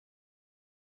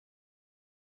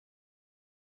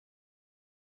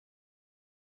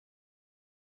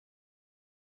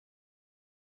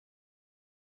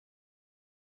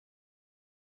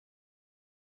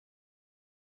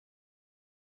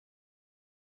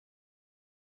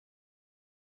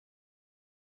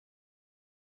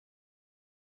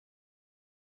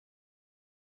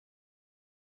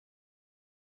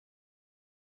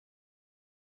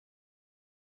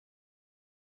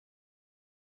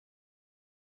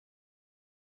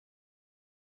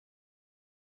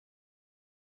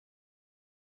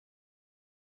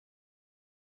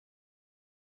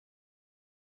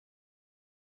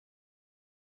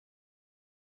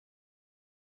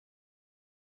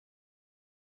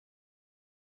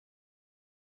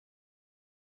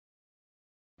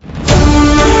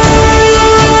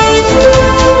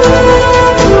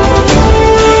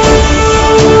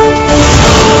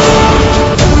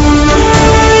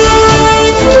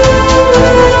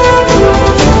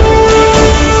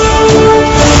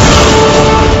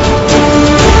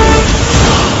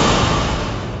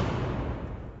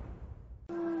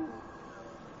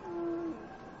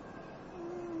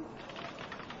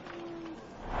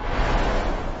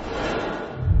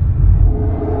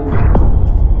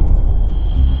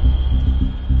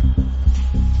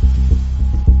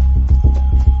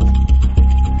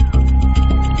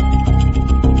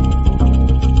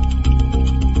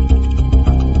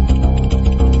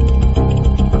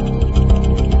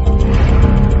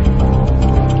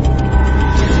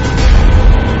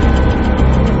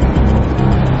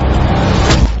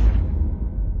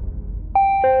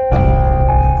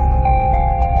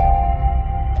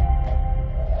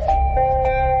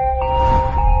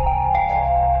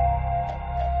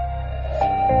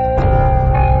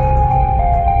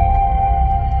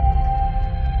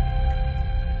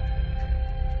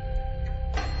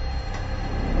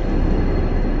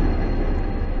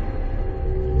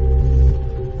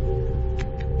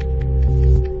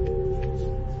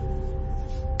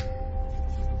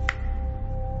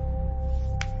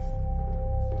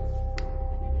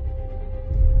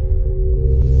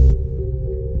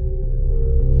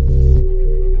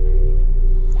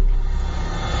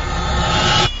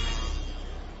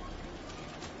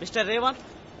Mister Revanth,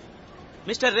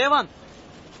 mister Revanth.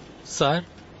 Sir,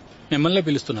 మిమ్మల్ని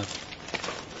పిలుస్తున్నారు.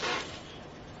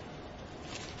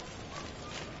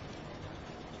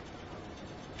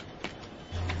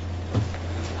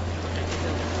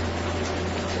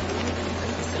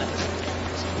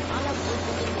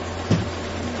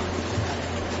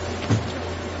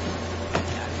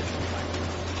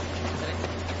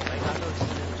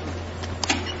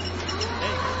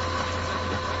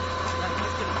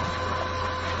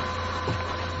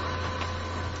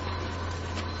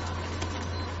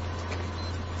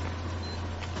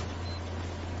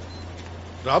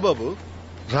 రా బాబు,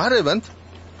 రా రేవంత్,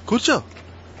 కూర్చో.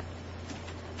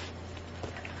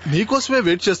 నీకోసమే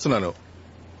వెయిట్ చేస్తున్నాను.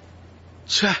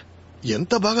 ఛా,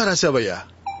 ఎంత బాగా రాశావయ్యా.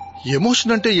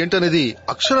 ఎమోషన్ అంటే ఏంటనేది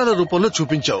అక్షరాల రూపంలో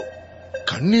చూపించావు.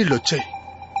 కన్నీళ్ళొచ్చాయి.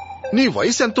 నీ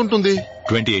వయసు ఎంత ఉంటుంది?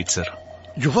 28 సార్.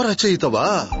 యువ రచయితవా?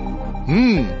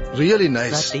 Really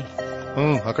nice.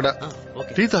 అక్కడ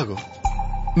టీ తాగు.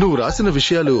 నువ్వు రాసిన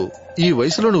విషయాలు ఈ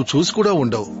వయసులో నువ్వు చూసి కూడా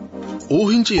ఉండవు.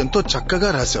 ఊహించి ఎంతో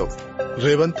చక్కగా రాశావు.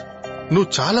 రేవంత్, నువ్వు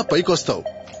చాలా పైకొస్తావు.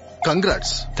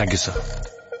 Congrats. Thank you sir.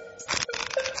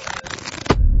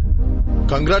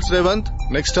 Congrats Revanth.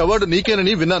 Next award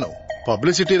నీకేనని విన్నాను.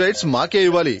 పబ్లిసిటీ రైట్స్ మాకే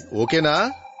ఇవ్వాలి, ఓకేనా?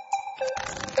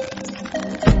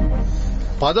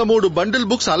 13 బండిల్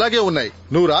బుక్స్ అలాగే ఉన్నాయి.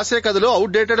 నువ్వు రాసే కథలో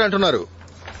అవుట్ డేటెడ్ అంటున్నారు.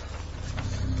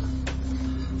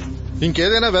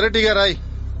 ఇంకేదైనా వెరైటీగా రాయ్.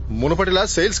 మునుపటిలా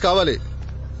సేల్స్ కావాలి.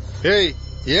 ఏయ్,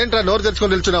 ఏంట్రా నోరు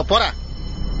తెరుచుకొని నిల్చున్నావు? పోరా.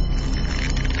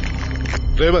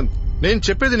 రేవంత్, నేను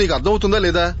చెప్పేది నీకు అర్థమవుతుందా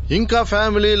లేదా? ఇంకా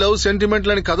ఫ్యామిలీ, లవ్,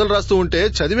 సెంటిమెంట్లని కథలు రాస్తూ ఉంటే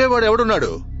చదివేవాడు ఎవడున్నాడు?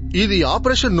 ఇది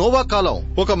ఆపరేషన్ నోవా కాలం.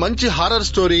 ఒక మంచి హారర్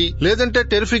స్టోరీ, లేదంటే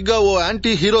టెరిఫిక్ గా ఓ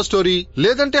యాంటీ హీరో స్టోరీ,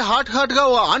 లేదంటే హాట్ గా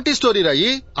ఓ ఆంటీ స్టోరీ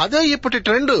రాయి. అదే ఇప్పటి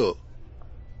ట్రెండ్.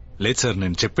 లేదు సార్,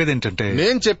 నేను చెప్పేది ఏంటంటే...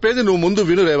 నేను చెప్పేది నువ్వు ముందు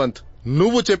విను రేవంత్.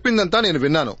 నువ్వు చెప్పిందంతా నేను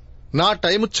విన్నాను. నా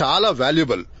టైం చాలా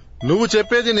వాల్యుబుల్. నువ్వు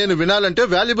చెప్పేది నేను వినాలంటే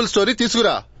వాల్యుబుల్ స్టోరీ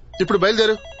తీసుకురా. ఇప్పుడు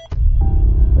బయలుదేరు.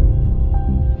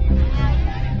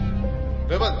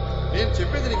 రేవంత్, నేను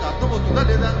చెప్పేది నీకు అర్థమవుతుందా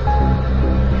లేదా?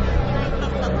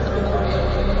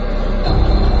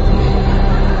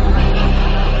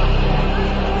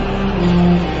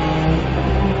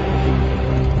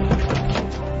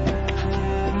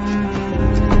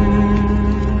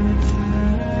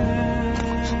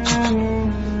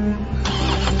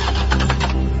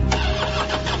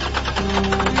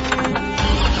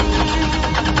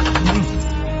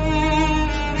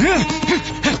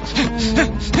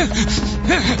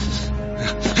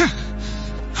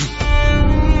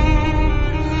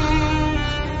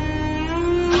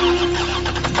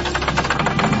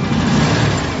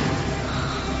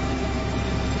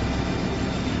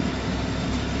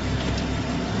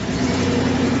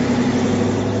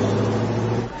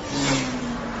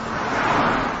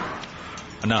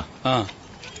 అన్నా,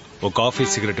 ఓ కాఫీ,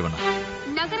 సిగరెట్ ఇవ్వనా?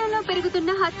 నగరంలో పెరుగుతున్న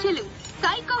హత్యలు,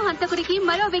 సైకో హంతకుడికి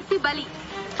మరో వ్యక్తి బలి,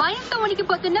 భయంతో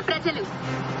వణికిపోతున్న ప్రజలు.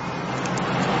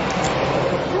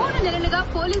 3 నెలలుగా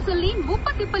పోలీసుల్ని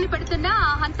ముప్పతిప్పలు పెడుతున్న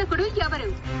ఆ హంతకుడు ఎవరు?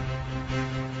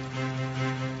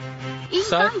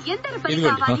 ఇంకా ఎందరు బలి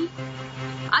కావాలి?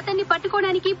 అతన్ని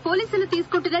పట్టుకోవడానికి పోలీసులు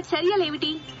తీసుకుంటున్న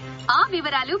చర్యలేమిటి? ఆ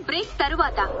వివరాలు బ్రేక్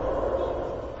తరువాత.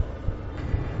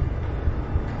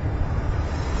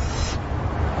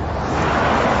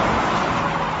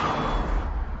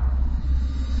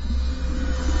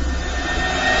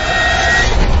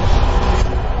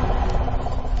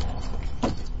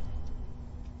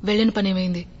 వెళ్ళిన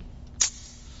పనేమైంది?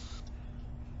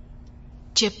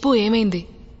 చెప్పు, ఏమైంది?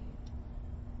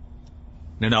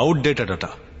 నేను అవుట్ డేటెడ్ అట.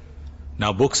 నా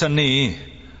బుక్స్ అన్ని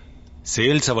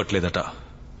sales అవ్వట్లేదట.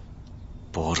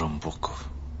 పోరం book.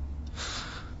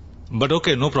 But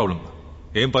okay, no problem.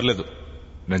 ఏం పర్లేదు,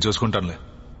 నేను చూసుకుంటానులే.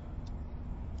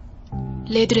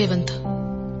 లేదు Revanth,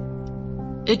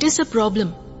 it is a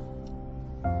problem.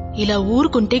 ఇలా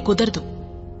ఊరుకుంటే కుదరదు.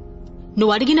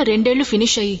 నువ్వు అడిగిన 2 ఏళ్లు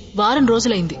ఫినిష్ అయ్యి వారం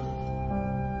రోజులైంది.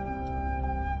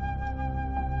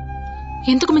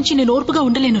 ఇంతకు మించి నేను ఓర్పుగా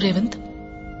ఉండలేను రేవంత్.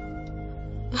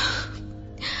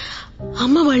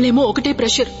 అమ్మ వాళ్ళేమో ఒకటే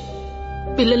ప్రెషర్,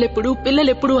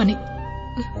 పిల్లలెప్పుడు అని.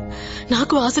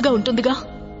 నాకు ఆశగా ఉంటుందిగా.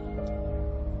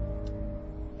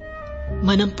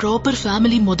 మనం ప్రాపర్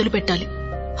ఫ్యామిలీ మొదలు పెట్టాలి.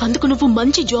 అందుకు నువ్వు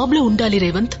మంచి జాబ్ లో ఉండాలి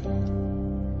రేవంత్.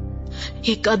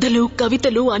 ఈ కథలు,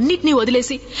 కవితలు అన్నిటినీ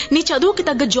వదిలేసి నీ చదువుకి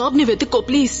తగ్గ జాబ్ ని వెతుక్కో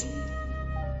ప్లీజ్.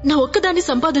 నా ఒక్కదాని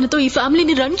సంపాదనతో ఈ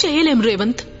ఫ్యామిలీని రన్ చేయలేం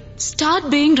రేవంత్. Start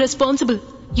being responsible.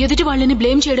 ఎదుటి వాళ్ళని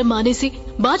బ్లేమ్ చేయడం మానేసి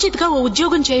బాధ్యతగా ఓ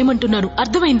ఉద్యోగం చేయమంటున్నాను,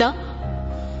 అర్థమైందా?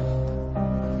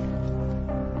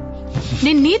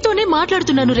 నేను నీతోనే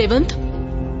మాట్లాడుతున్నాను Revanth.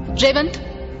 Revanth,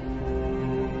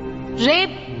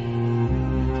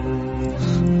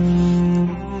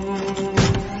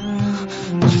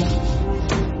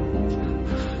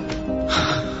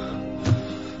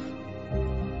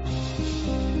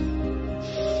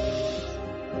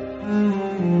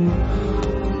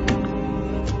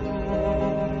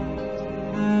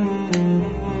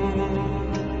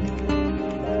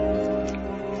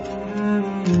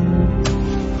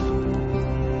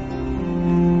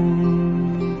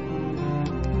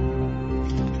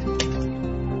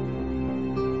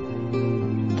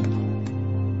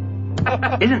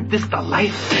 Isn't this the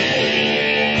life?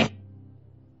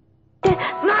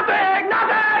 Nothing!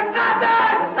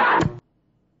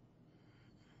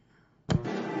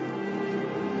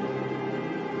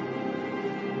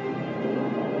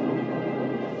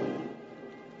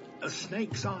 A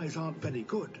snake's eyes aren't very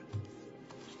good,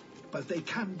 but they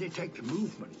can detect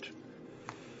movement.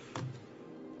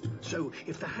 So,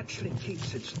 if the hatchling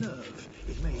keeps its nerve,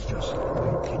 it may just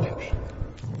avoid detection.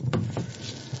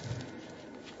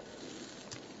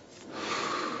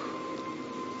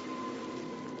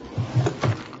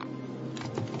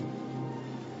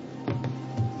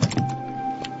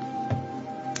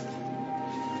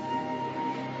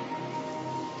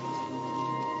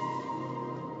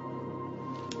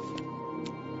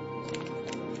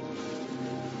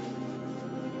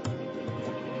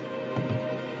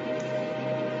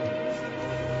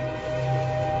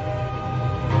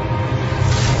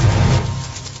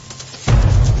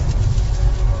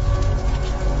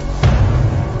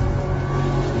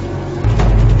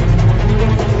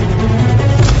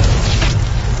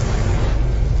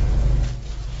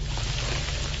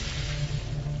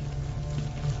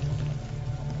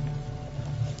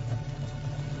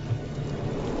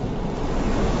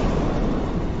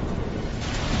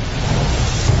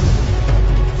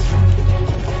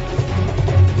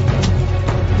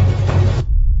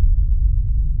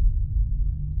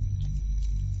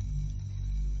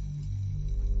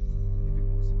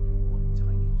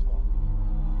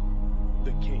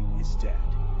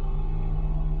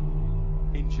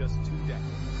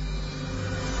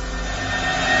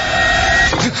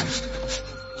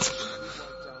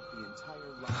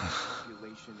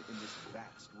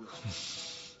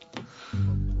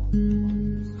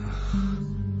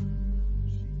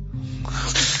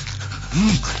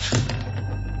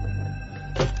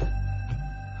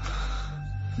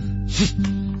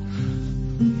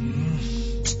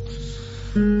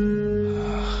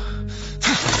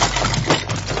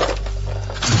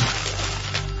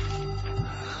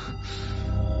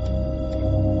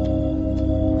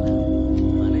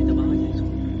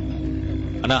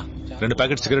 రెండు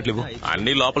ప్యాకెట్ సిగరెట్లు ఇవ్వు.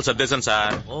 అన్ని లోపల సర్దేశాను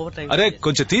సార్. అరే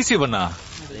కొంచెం తీసి ఇవ్వన్నా.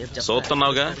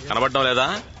 చూస్తున్నావుగా, కనబడడం లేదా?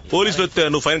 పోలీసులు వస్తే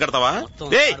నువ్వు ఫైన్ కడతావా?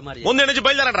 ముందే నుంచి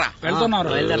బయలుదేరట్రా.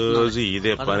 రోజు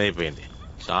ఇదే పని అయిపోయింది.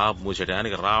 షాప్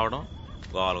మూసేయడానికి రావడం,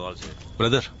 గోలగోల్సి.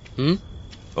 బ్రదర్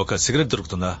ఒక సిగరెట్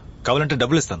దొరుకుతుందా? కావాలంటే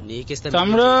డబ్బులు ఇస్తాను.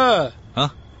 తమ్ముడు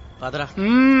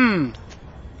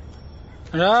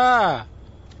రా.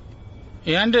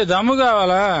 ఏంటి దమ్ము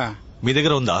కావాలా? మీ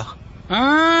దగ్గర ఉందా?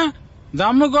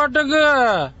 దమ్ము కొట్టకు.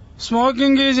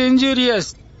 Smoking is injurious.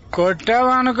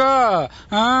 కొట్టావనుకో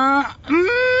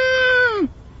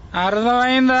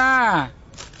అర్థమైందా?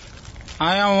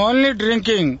 I'm only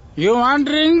drinking. You want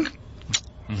drink?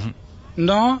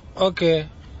 No? Okay.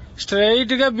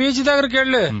 Straight గా బీచ్ దగ్గరికి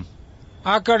వెళ్ళు.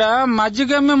 అక్కడ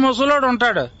మజ్జిగమ్మి ముసలోడు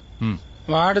ఉంటాడు,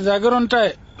 వాడి దగ్గర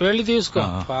ఉంటాయి, వెళ్ళి తీసుకో.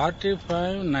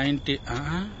 45-90.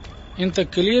 ఇంత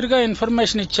క్లియర్ గా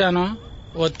ఇన్ఫర్మేషన్ ఇచ్చాను,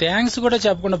 ఓ థ్యాంక్స్ కూడా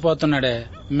చెప్పకుండా పోతున్నాడే,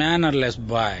 మేనర్లెస్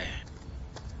బాయ్.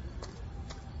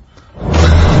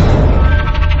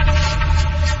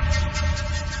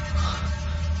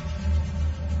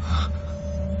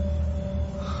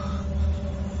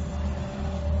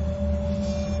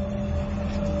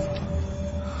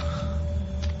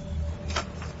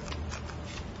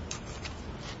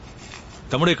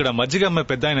 తమ్ముడు ఇక్కడ మజ్జిగ అమ్మాయి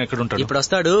పెద్ద ఆయన ఎక్కడ ఉంటాడు? ఇప్పుడు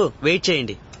వస్తాడు, వెయిట్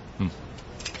చేయండి.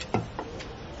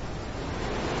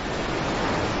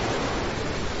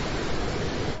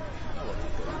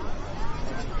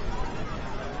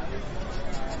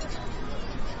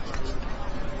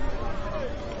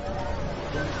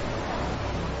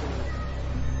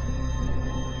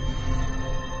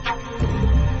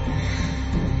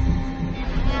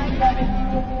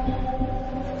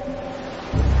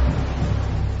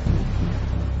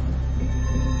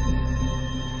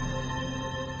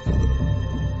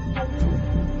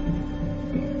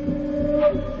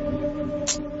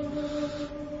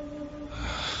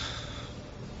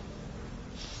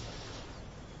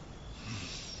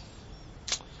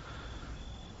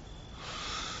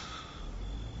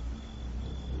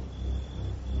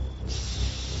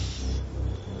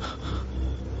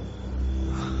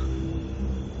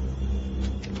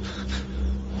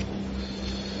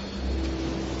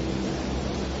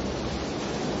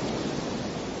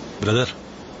 బ్రదర్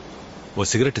ఓ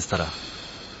సిగరెట్ ఇస్తారా?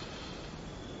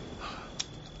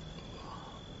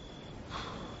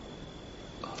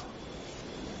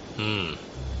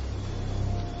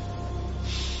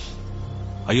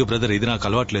 అయ్యో బ్రదర్, ఇది నాకు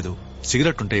అలవాట్లేదు.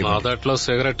 సిగరెట్ ఉంటే మొదట్లో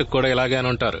సిగరెట్ కూడా ఇలాగే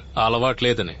ఉంటారు,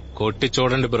 అలవాట్లేదని. కొట్టి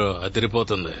చూడండి బ్రో,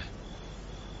 అదిరిపోతుంది.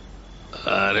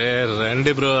 అరే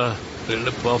రండి బ్రో.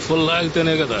 2 పఫ్ఫులు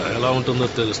లాగితేనే కదా ఎలా ఉంటుందో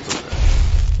తెలుస్తుంది.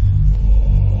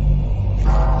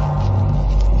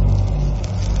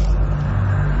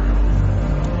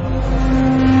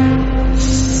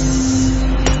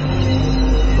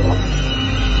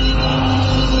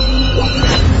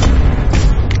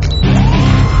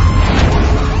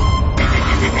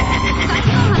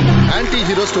 యాంటీ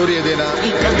హీరో స్టోరీ ఏదైనా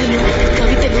ఈ కథలు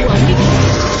కవితలు అన్ని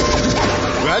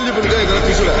వాల్యుబుల్ గా ఏదైనా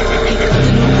తీసుకురా. ఈ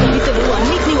కథలు కవితలు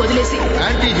అన్నిటినీ వదిలేసి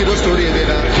యాంటీ హీరో స్టోరీ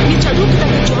ఏదైనా నీ చదువుకు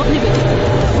తగ్గ జాబ్ ని వెతుకు.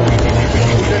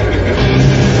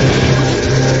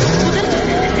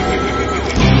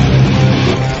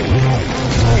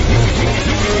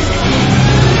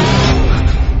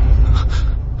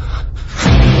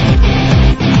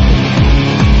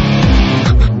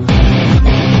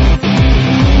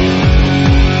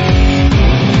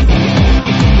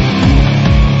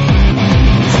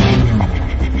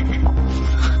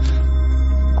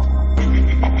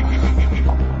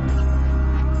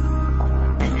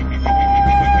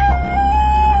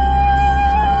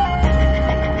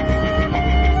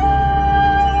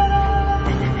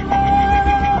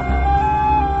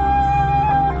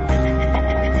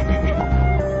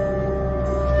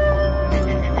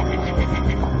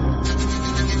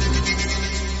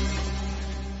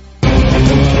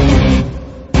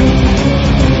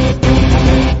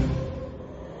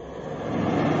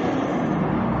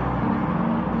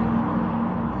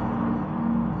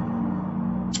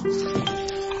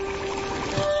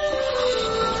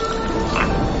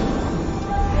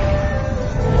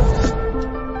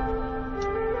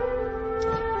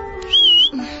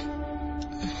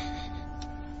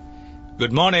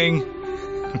 Good morning.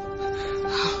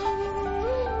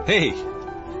 హే,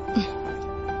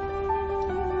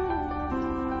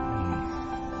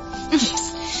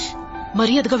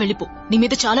 మర్యాదగా వెళ్ళిపో. నీ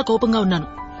మీద చాలా కోపంగా ఉన్నాను.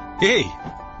 ఏ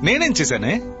నేనేం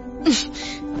చేశానే?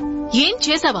 ఏం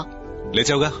చేసావా?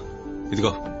 లేచావుగా,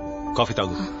 ఇదిగో కాఫీ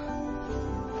తాగు.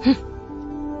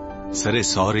 సరే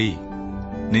సారీ,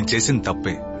 నేను చేసింది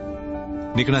తప్పే.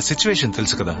 నీకు నా సిచ్యువేషన్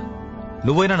తెలుసు కదా.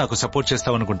 నువ్వైనా నాకు సపోర్ట్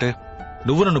చేస్తావనుకుంటే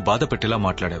నువ్వు నన్ను బాధ పెట్టేలా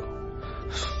మాట్లాడావు.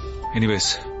 ఎనీవేస్,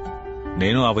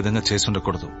 నేను ఆ విధంగా చేసి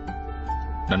ఉండకూడదు.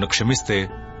 నన్ను క్షమిస్తే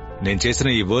నేను చేసిన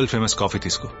ఈ వరల్డ్ ఫేమస్ కాఫీ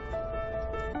తీసుకో.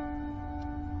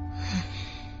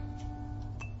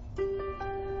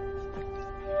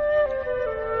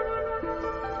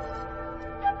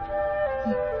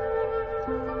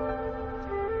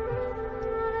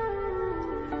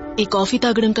 ఈ కాఫీ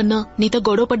తాగడం కన్నా నీతో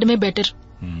గొడవ పడ్డమే బెటర్.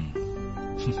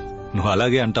 నువ్వు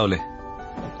అలాగే అంటావులే.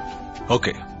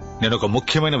 ఓకే, నేను ఒక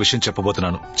ముఖ్యమైన విషయం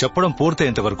చెప్పబోతున్నాను. చెప్పడం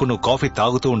పూర్తయ్యేంత వరకు నువ్వు కాఫీ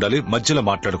తాగుతూ ఉండాలి, మధ్యలో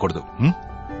మాట్లాడకూడదు.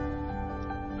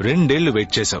 2 ఏళ్లు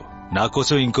వెయిట్ చేశావు నా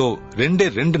కోసం. ఇంకో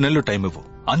 2 నెలలు టైం ఇవ్వు,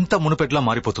 అంతా మునుపెట్లా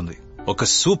మారిపోతుంది. ఒక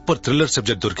సూపర్ థ్రిల్లర్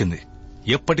సబ్జెక్ట్ దొరికింది.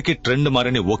 ఎప్పటికీ ట్రెండ్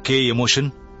మారని ఒకే ఎమోషన్,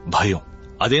 భయం.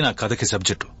 అదే నా కథకి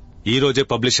సబ్జెక్టు. ఈ రోజే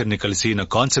పబ్లిషర్ ని కలిసి నా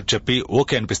కాన్సెప్ట్ చెప్పి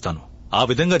ఓకే అనిపిస్తాను. ఆ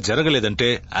విధంగా జరగలేదంటే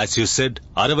యాజ్ యూ సెడ్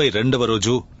 62వ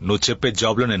రోజు నువ్వు చెప్పే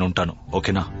జాబ్ లో నేను ఉంటాను.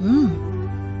 ఓకేనా?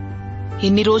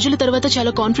 ఇన్ని రోజుల తర్వాత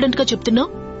చాలా కాన్ఫిడెంట్ గా చెప్తున్నావు.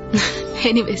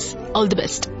 Anyways, all the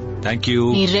best. Thank you.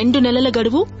 ఈ 2 నెలల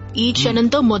గడువు ఈ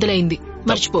క్షణంతో మొదలైంది,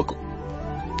 మర్చిపోకు.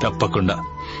 తప్పకుండా.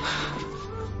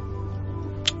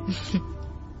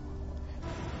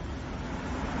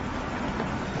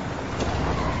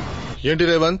 ఏంటి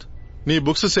రేవంత్, నీ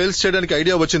బుక్స్ సేల్స్ చేయడానికి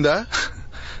ఐడియా వచ్చిందా?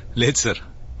 లేదు సార్,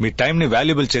 మీ టైం ని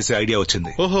వాల్యుబుల్ చేసే ఐడియా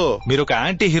వచ్చింది. ఓహో, మీరు ఒక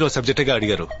యాంటీ హీరో సబ్జెక్ట్ గా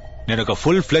అడిగారు. నేను ఒక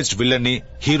ఫుల్ ఫ్లెజ్డ్ విల్లన్ ని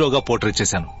హీరోగా పోర్ట్రేట్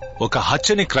చేశాను. ఒక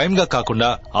హత్యని క్రైమ్ గా కాకుండా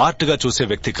ఆర్ట్ గా చూసే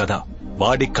వ్యక్తి కదా.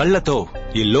 వాడి కళ్లతో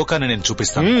ఈ లోకాన్ని నేను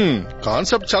చూపిస్తాను.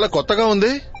 కాన్సెప్ట్ చాలా కొత్తగా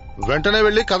ఉంది. వెంటనే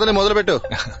వెళ్లి కథని మొదలుపెట్టు.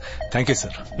 Thank you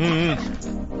sir.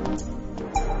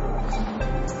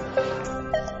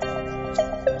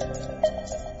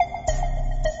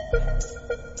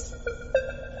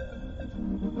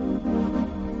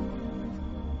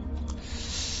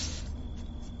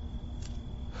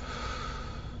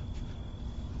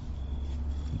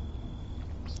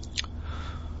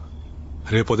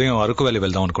 రేపు ఉదయం అరకు వ్యాలీ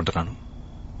వెళ్దాం అనుకుంటున్నాను,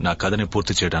 నా కథని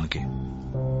పూర్తి చేయడానికి.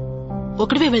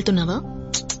 ఒకటివే వెళ్తున్నావా?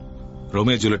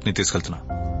 రోమియో జూలియట్ ని తీసుకెళ్తున్నా.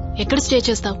 ఎక్కడ స్టే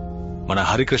చేస్తావు? మన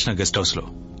హరికృష్ణ గెస్ట్ హౌస్ లో.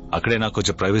 అక్కడే నాకు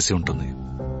కొంచెం ప్రైవసీ ఉంటుంది.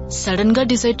 సడన్ గా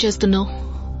డిసైడ్ చేస్తున్నావు.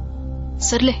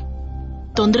 సర్లే,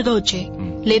 తొందరగా వచ్చే,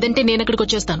 లేదంటే నేను అక్కడికి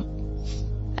వచ్చేస్తాను.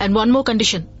 అండ్ 1 more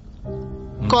కండిషన్,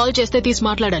 కాల్ చేస్తే తీసి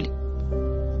మాట్లాడాలి.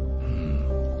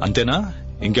 అంతేనా?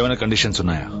 ఇంకేమైనా కండిషన్స్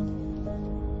ఉన్నాయా?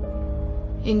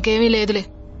 ఇంకేమీ లేదులే,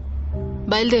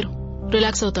 బయలుదేరు,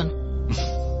 రిలాక్స్ అవుతాను.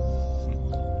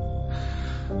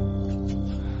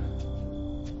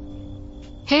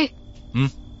 హే,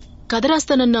 కథ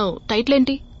రాస్తానన్నావు, టైటిల్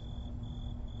ఏంటి?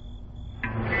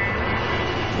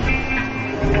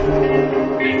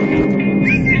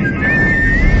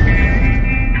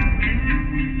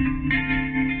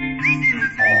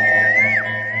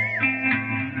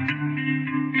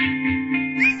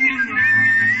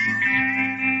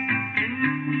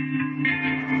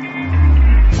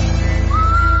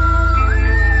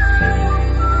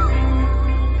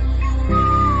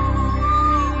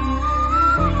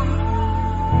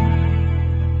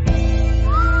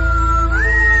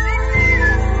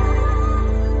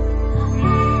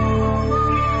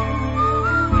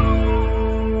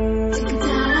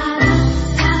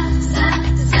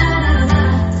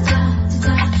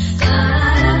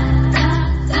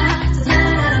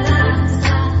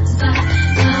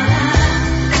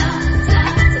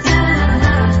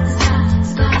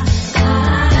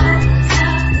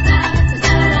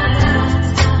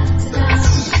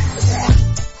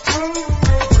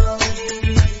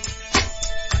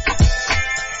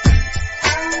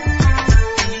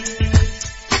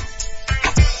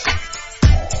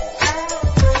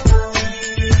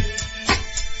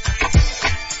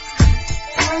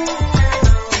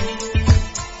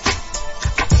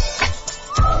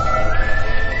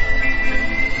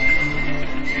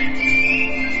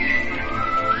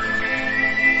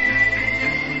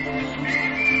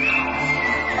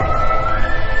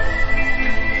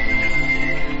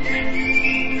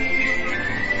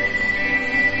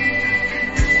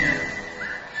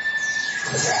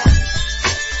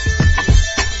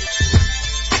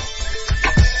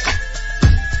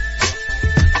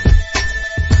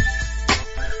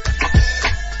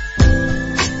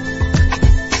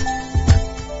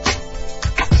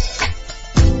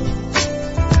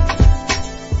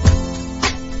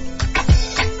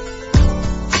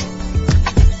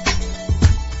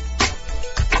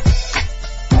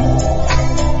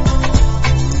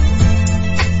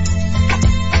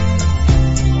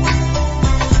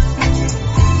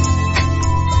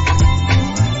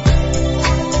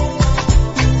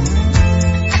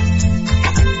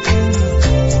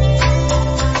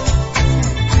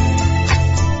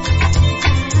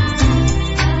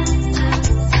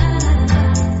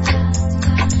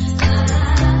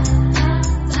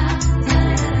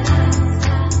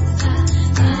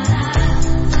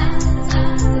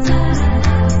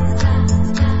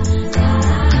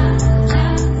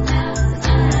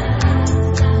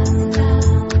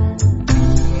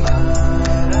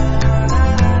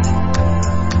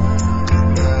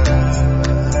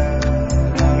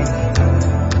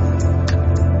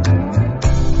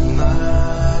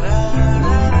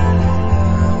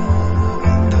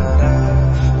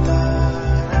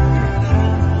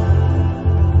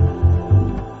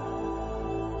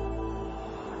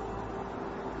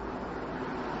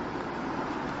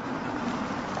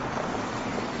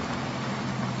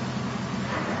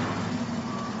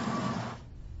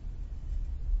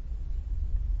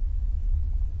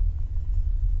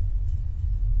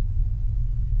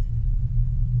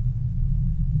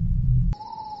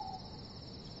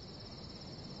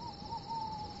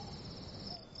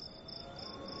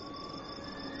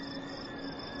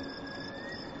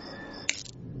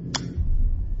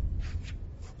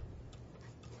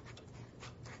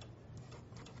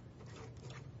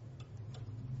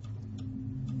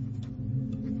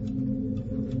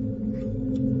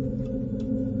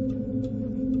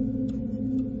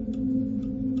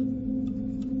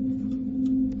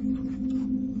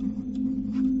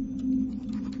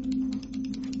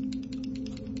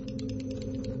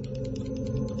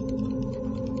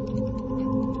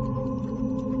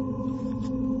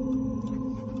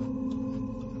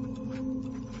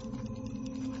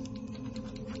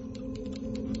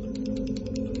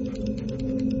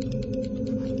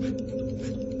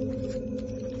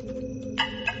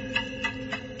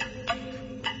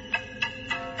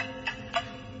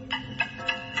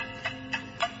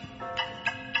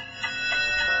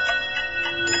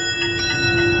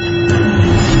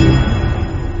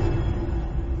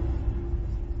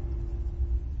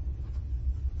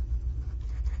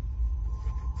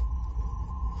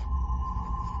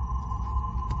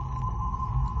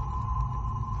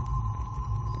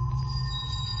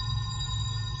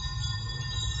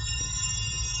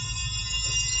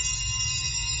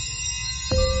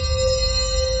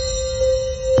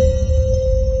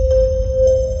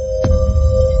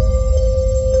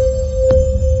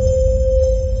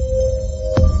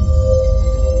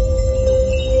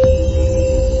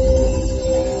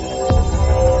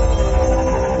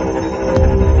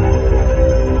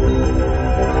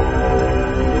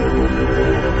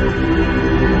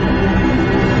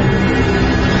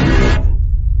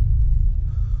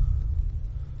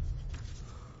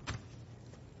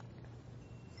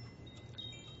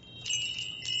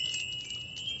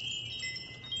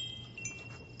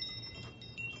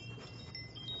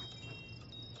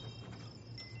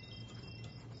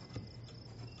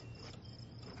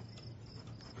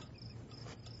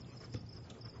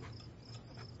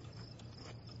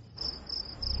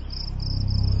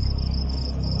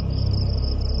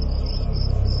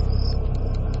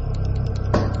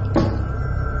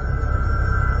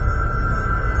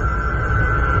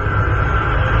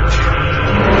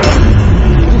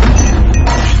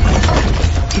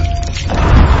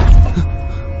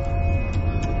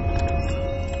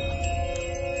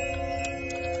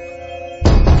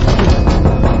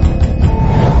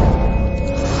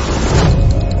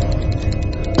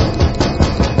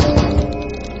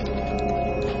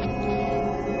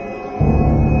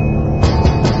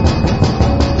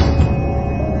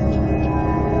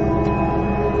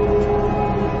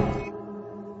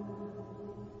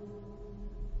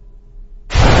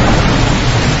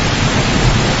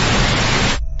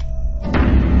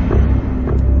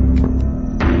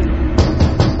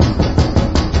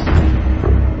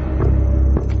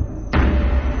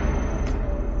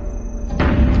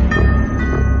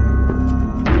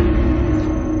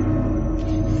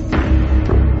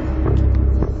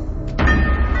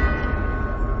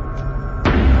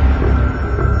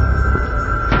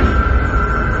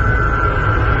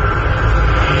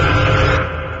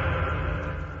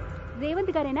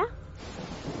 రేవంత్ గారేనా?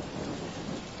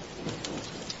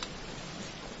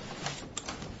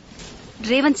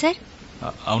 రేవంత్ సార్.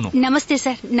 అవును. నమస్తే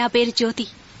సార్, నా పేరు జ్యోతి.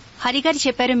 హరిగారు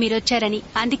చెప్పారు మీరొచ్చారని,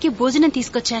 అందుకే భోజనం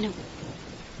తీసుకొచ్చాను.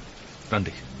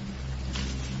 రండి.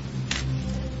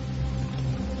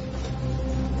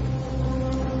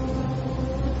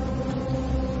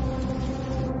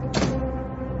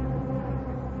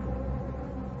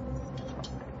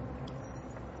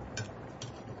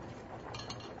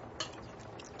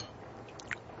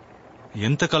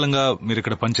 ఎంతకాలంగా మీరు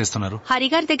ఇక్కడ పనిచేస్తున్నారు?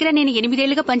 హరిగారి దగ్గర నేను 8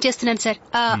 ఏళ్లుగా పనిచేస్తున్నాను సార్.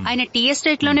 ఆయన టీ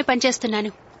ఎస్టేట్ లోనే పనిచేస్తున్నాను.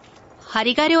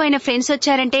 హరిగారు ఆయన ఫ్రెండ్స్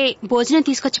వచ్చారంటే భోజనం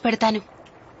తీసుకొచ్చి పెడతాను.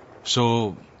 సో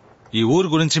ఈ ఊరు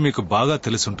గురించి మీకు బాగా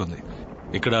తెలుసుంటుంది.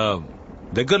 ఇక్కడ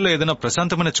దగ్గరలో ఏదైనా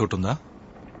ప్రశాంతమైన చోటుందా?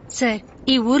 సార్,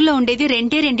 ఈ ఊర్లో ఉండేది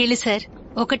 2 ఇళ్లు సార్.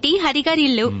 ఒకటి హరిగారి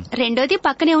ఇల్లు, రెండోది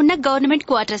పక్కనే ఉన్న గవర్నమెంట్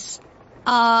క్వార్టర్స్.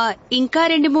 ఇంకా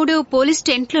 2-3 పోలీస్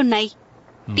టెంట్లున్నాయి.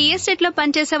 టీ ఎస్టేట్ లో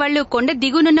పనిచేసే వాళ్ళు కొండ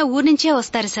దిగునున్న ఊరు నుంచే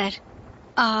వస్తారు సార్.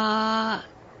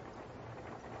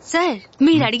 సార్,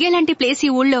 మీరు అడిగేలాంటి ప్లేస్ ఈ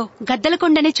ఊళ్ళో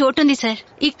గద్దలకొండనే చోటుంది సార్.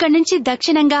 ఇక్కడి నుంచి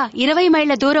దక్షిణంగా 20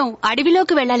 మైళ్ల దూరం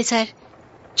అడవిలోకి వెళ్లాలి సార్.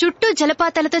 చుట్టూ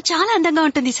జలపాతాలతో చాలా అందంగా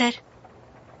ఉంటుంది సార్.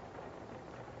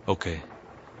 ఓకే.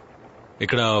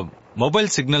 ఇక్కడ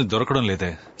మొబైల్ సిగ్నల్ దొరకడం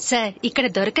లేదే? సార్, ఇక్కడ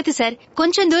దొరకదు సార్.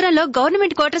 కొంచెం దూరంలో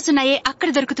గవర్నమెంట్ క్వార్టర్స్ ఉన్నాయే,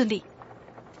 అక్కడ దొరుకుతుంది.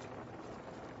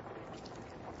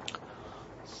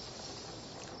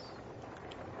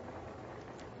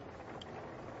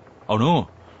 అవును,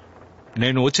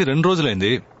 నేను వచ్చి 2 రోజులైంది.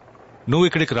 నువ్వు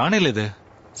ఇక్కడికి రానేలేదే?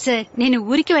 సార్, నేను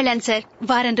ఊరికి వెళ్ళాను సార్.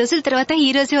 వారం రోజుల తర్వాత ఈ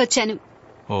రోజే వచ్చాను.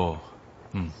 ఓ.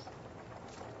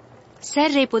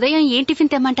 సార్, రేపు ఉదయం ఏం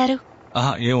టిఫిన్ తెమ్మంటారు?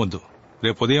 ఏమొద్దు,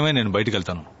 రేపు ఉదయమే నేను బయటికి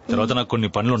వెళ్తాను. తర్వాత నాకు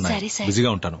కొన్ని పనులున్నాయి,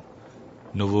 బిజీగా ఉంటాను.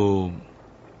 నువ్వు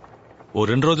ఓ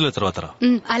 2 రోజుల తర్వాత రా.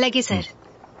 అలాగే సార్.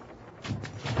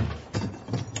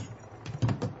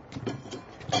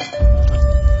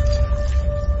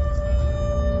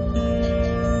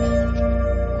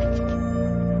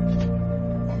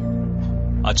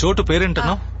 ఆ చోటు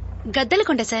పేరేంటన్నా?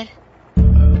 గద్దలకొండ సార్.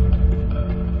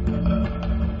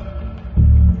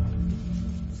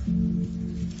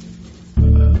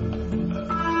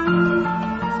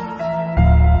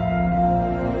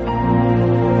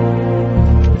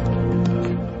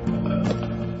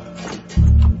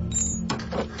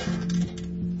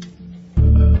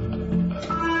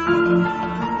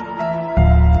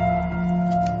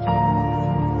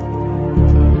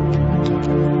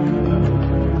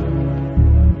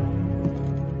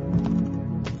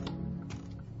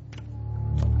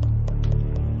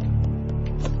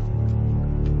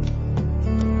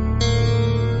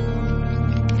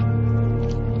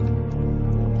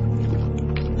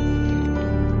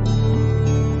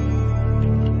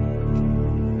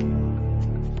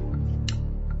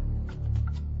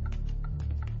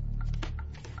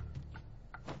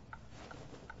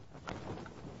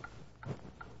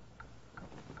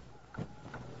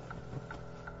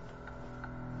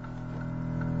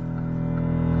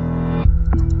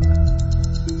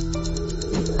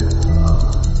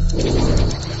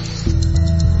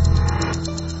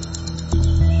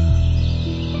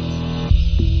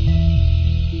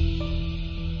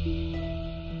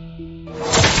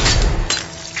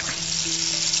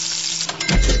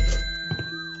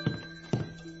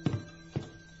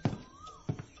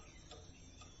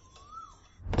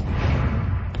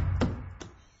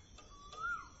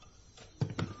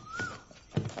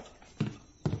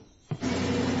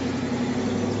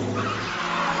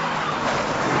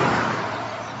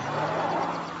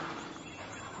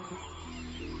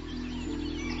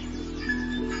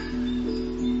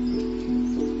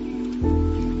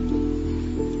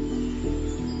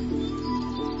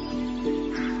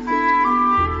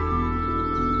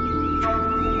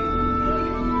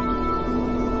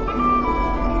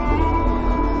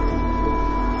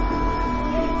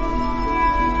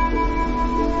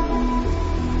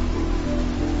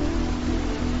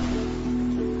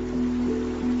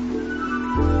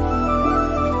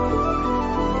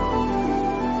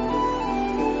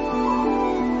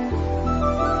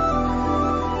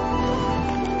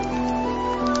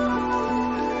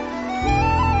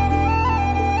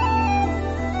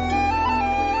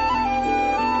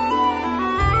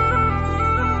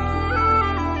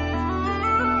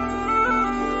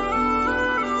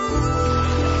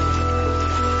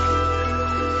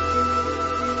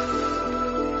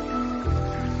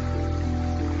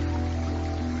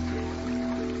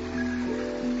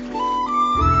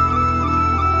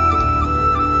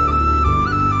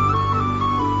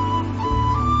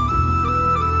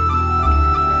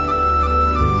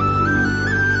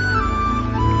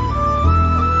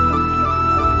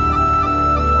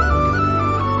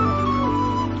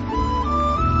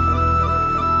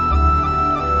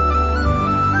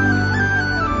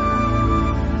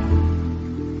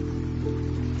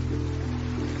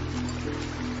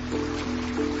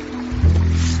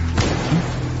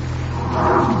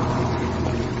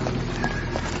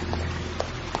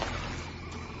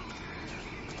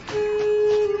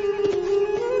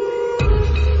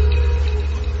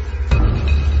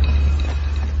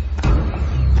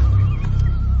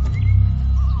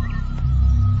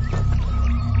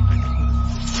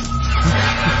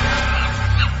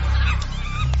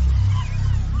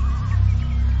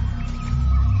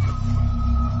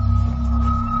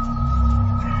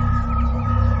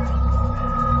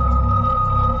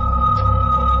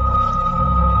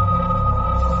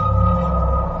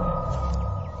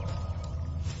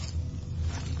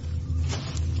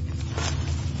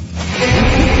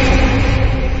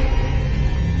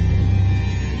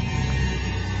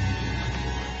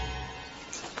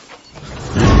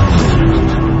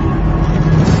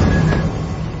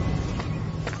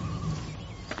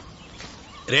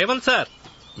 రేవంత్ సార్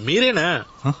మీరేనా?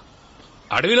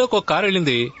 అడవిలోకి ఒక కారు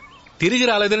వెళ్ళింది, తిరిగి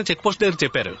రాలేదని చెక్ పోస్ట్ దగ్గర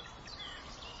చెప్పారు.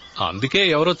 అందుకే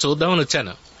ఎవరో చూద్దామని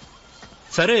వచ్చాను.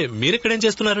 సరే మీరిక్కడేం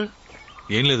చేస్తున్నారు?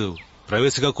 ఏం లేదు,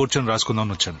 ప్రైవసీగా కూర్చొని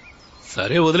రాసుకుందామని వచ్చాను.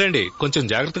 సరే వదిలేండి, కొంచెం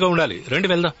జాగ్రత్తగా ఉండాలి. రండి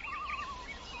వెళ్దాం.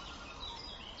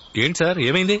 ఏంటి సార్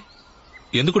ఏమైంది?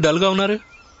 ఎందుకు డల్గా ఉన్నారు?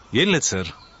 ఏం లేదు సార్,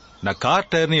 నా కార్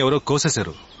టైర్ ని ఎవరో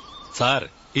కోసేశారు. సార్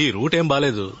ఈ రూట్ ఏం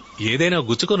బాలేదు, ఏదైనా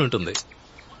గుచ్చుకొని ఉంటుంది.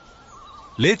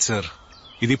 లేదు సార్,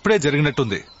 ఇది ఇప్పుడే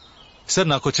జరిగినట్టుంది. సార్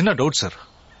నాకు చిన్న డౌట్ సార్,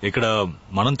 ఇక్కడ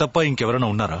మనం తప్ప ఇంకెవరైనా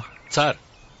ఉన్నారా? సార్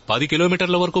 10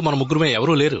 కిలోమీటర్ల వరకు మన ముగ్గురమే,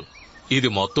 ఎవరూ లేరు. ఇది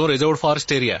మొత్తం రిజర్వ్డ్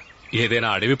ఫారెస్ట్ ఏరియా. ఏదైనా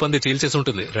అడవి పంది చీల్చేసి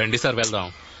ఉంటుంది. రండి సార్ వెళ్దాం.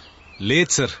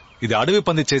 లేదు సార్, ఇది అడవి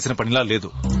పంది చేసిన పనిలా లేదు.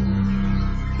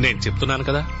 నేను చెప్తున్నాను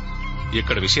కదా,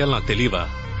 ఇక్కడ విషయాలు నాకు తెలియవా?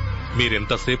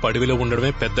 మీరెంతసేపు అడవిలో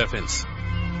ఉండడమే పెద్ద అఫెన్స్.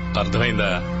 అర్థమైందా?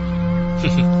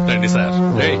 రండి సార్.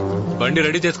 బండి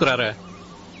రెడీ చేసుకురారా.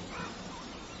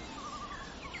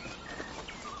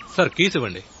 సార్ కీస్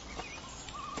ఇవ్వండి.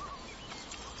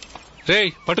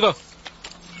 పట్టుకో.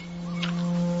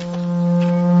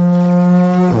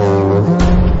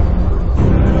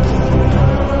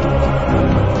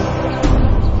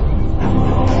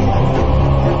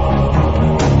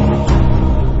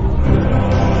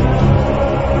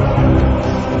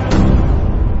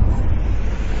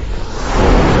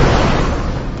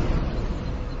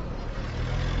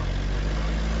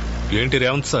 ఏంటి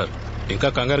రేవంత్ సార్ ఇంకా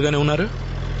కంగారుగానే ఉన్నారు?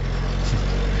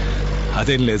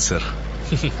 అదేం లేదు సార్.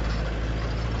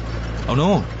 అవును,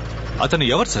 అతను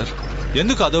ఎవరు సార్?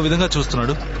 ఎందుకు అదో విధంగా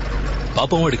చూస్తున్నాడు?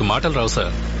 పాపం వాడికి మాటలు రావు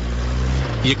సార్.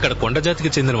 ఇక్కడ కొండ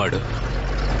జాతికి చెందినవాడు.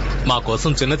 మా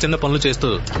కోసం చిన్న చిన్న పనులు చేస్తూ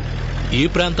ఈ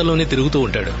ప్రాంతంలోనే తిరుగుతూ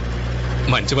ఉంటాడు.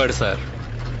 మంచివాడు సార్,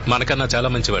 మనకన్నా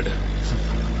చాలా మంచివాడు.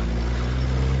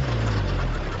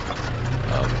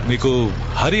 మీకు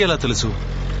హరి ఎలా తెలుసు?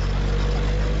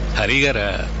 హరిగారా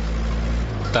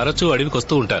తరచూ అడవికి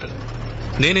వస్తూ ఉంటారు.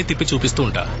 నేనే తిప్పి చూపిస్తూ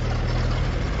ఉంటా.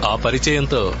 ఆ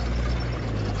పరిచయంతో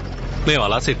మేము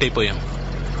అలా సెట్ అయిపోయాం.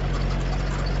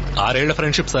 6 ఏళ్ల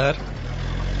ఫ్రెండ్షిప్ సార్.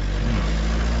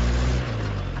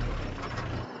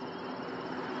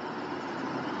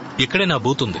 ఇక్కడే నా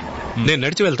బూత్ ఉంది, నేను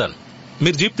నడిచి వెళ్తాను.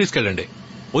 మీరు జీప్ తీసుకెళ్ళండి.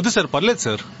 వద్దు సార్, పర్లేదు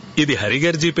సార్. ఇది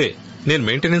హరిగారి జీపే, నేను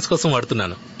మెయింటెనెన్స్ కోసం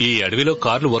వాడుతున్నాను. ఈ అడవిలో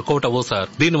కార్లు వర్కౌట్ అవ్వవు సార్,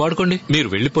 దీన్ని వాడుకోండి. మీరు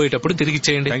వెళ్లిపోయేటప్పుడు తిరిగి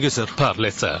ఇచ్చేయండి. Thank you sir.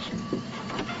 పర్లేదు సార్.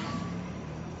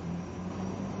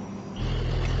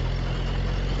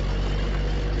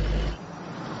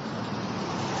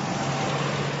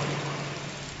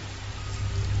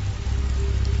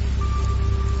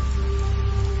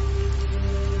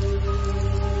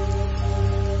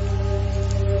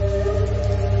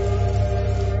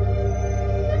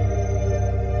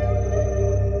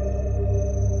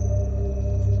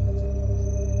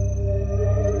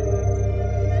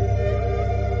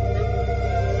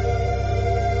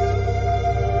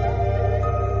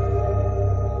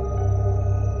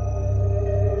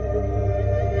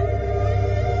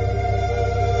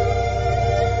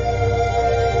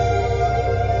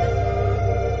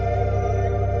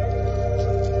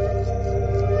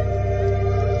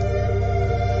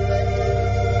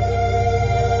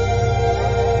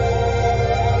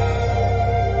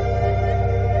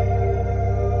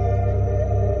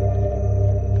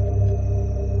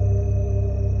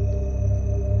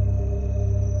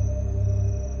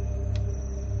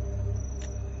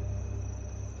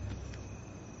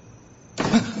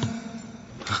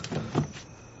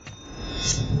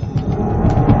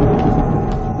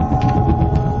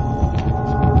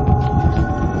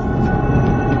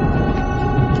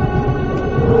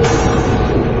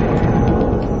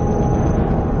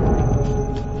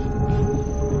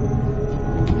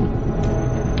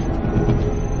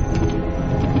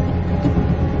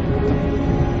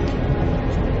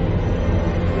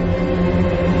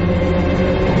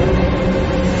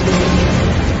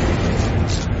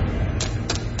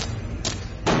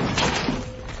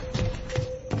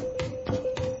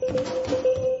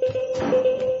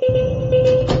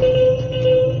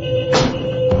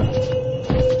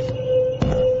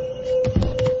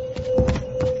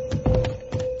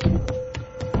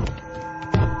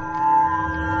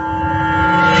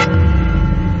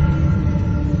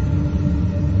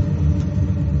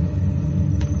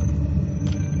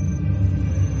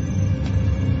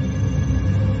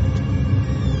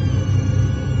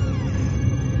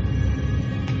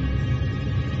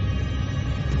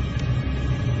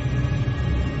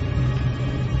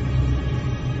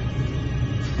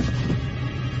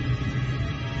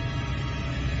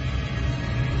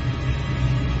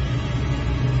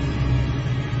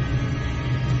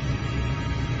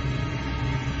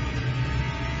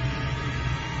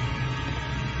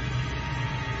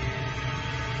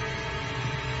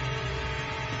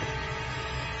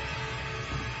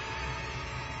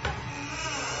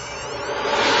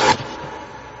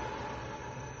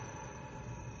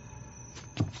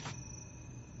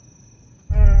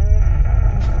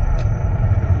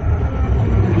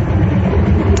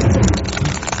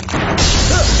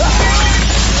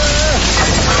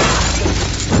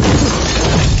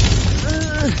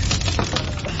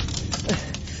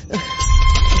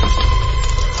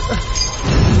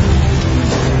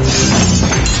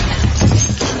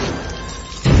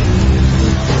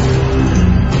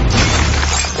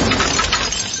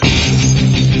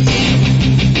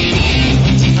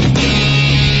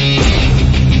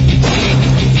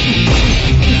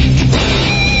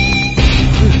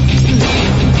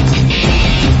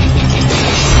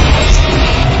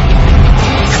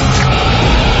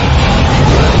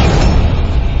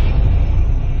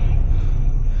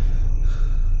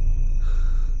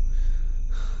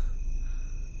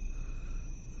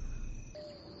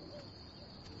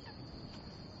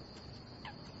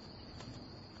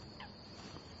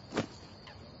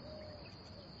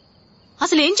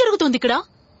 అసలు ఏం జరుగుతోంది ఇక్కడ?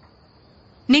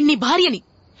 నేను నీ భార్యని.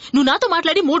 నువ్వు నాతో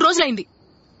మాట్లాడి 3 రోజులైంది.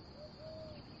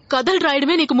 కథలు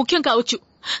రాయడమే నీకు ముఖ్యం కావచ్చు,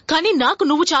 కానీ నాకు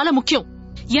నువ్వు చాలా ముఖ్యం.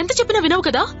 ఎంత చెప్పినా వినవు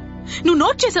కదా. నువ్వు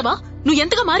నోట్ చేసావా నువ్వు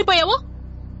ఎంతగా మారిపోయావో?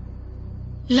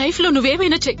 లైఫ్ లో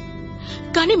నువ్వేమైనా చెయ్యి,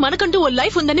 కానీ మనకంటూ ఓ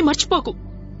లైఫ్ ఉందని మర్చిపోకు.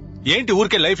 ఏంటి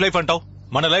ఊరికే లైఫ్ లైఫ్ అంటావు?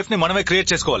 మన లైఫ్ ని మనమే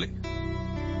క్రియేట్ చేసుకోవాలి.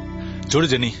 చూడు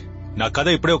జెన్నీ, నా కథ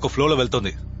ఇప్పుడే ఒక ఫ్లోలో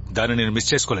వెళ్తుంది. దాన్ని నేను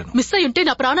మిస్ చేసుకోలేను. మిస్ అయి ఉంటే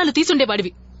నా ప్రాణాలు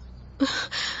తీసుండేవాడివి.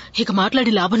 ఇక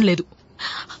మాట్లాడి లాభం లేదు.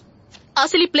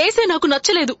 అసలు ఈ ప్లేసే నాకు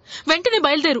నచ్చలేదు. వెంటనే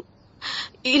బయలుదేరు.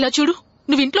 ఇలా చూడు,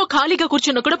 నువ్వు ఇంట్లో ఖాళీగా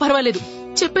కూర్చున్నా కూడా పర్వాలేదు.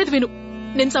 చెప్పేది విను.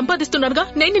 నేను సంపాదిస్తున్నానుగా,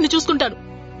 నేను నిన్ను చూసుకుంటాను.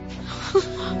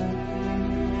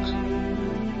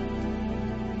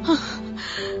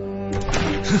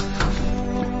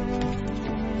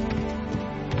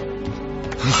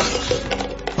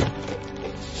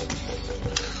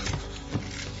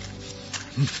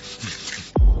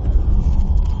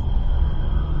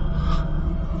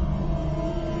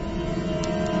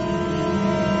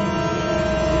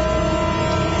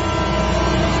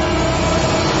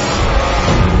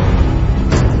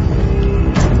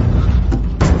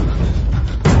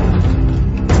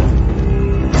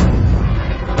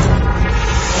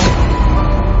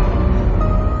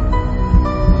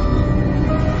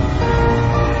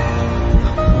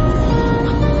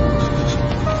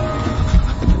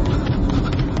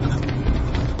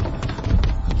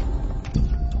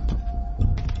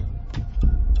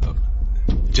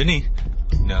 జెన్నీ,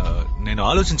 నేను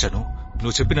ఆలోచించాను.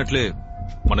 నువ్వు చెప్పినట్లే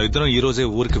మన ఇద్దరం ఈ రోజే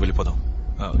ఊరికి వెళ్ళిపోదాం.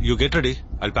 You get ready,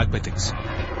 I'll pack my things.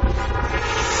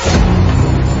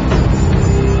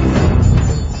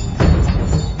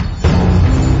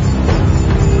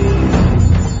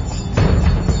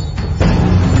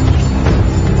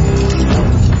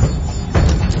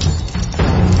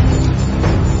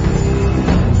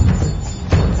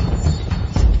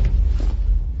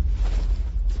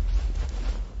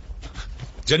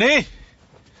 Genie,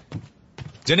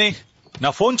 genie, నా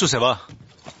ఫోన్ చూసావా?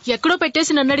 ఎక్కడో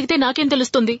పెట్టేసి నన్ను అడిగితే నాకేం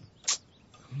తెలుస్తుంది?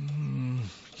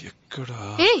 ఎక్కడా?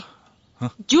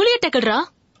 జూలియట్ ఎక్కడ్రా?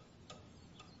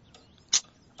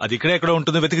 అది ఇక్కడే ఎక్కడో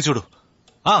ఉంటుంది, వెతికి చూడు.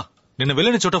 నిన్న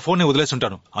వెళ్ళిన చోట ఫోన్ ని వదిలేసి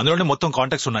ఉంటాను. అందులోనే మొత్తం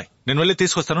కాంటాక్ట్స్ ఉన్నాయి. నేను వెళ్ళి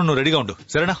తీసుకొస్తాను, నువ్వు రెడీగా ఉండు,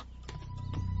 సరేనా?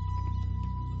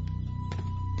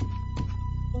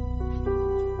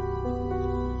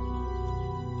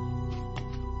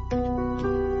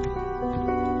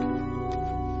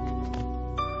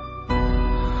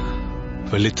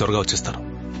 వెళ్ళి త్వరగా వచ్చేస్తాను.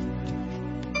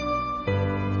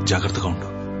 జాగ్రత్తగా ఉండు.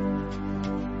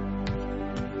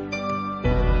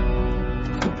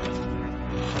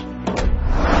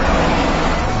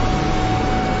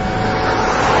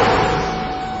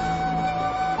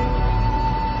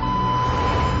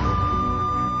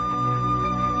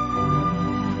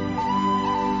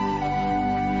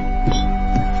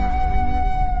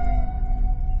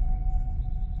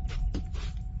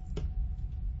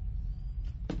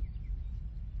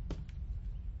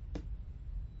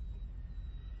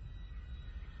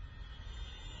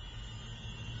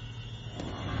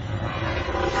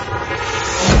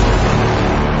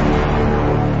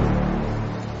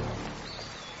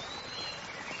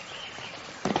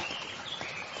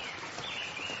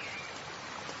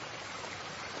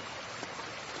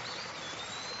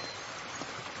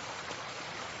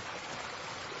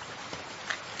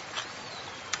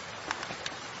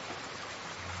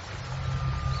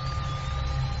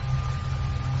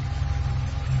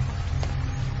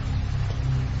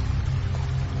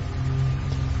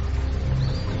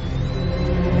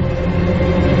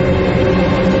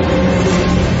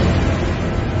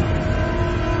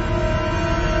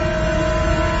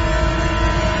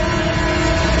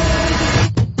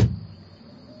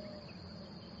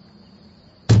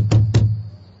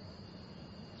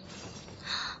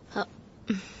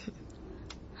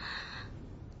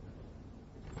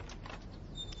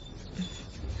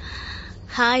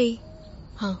 హాయ్,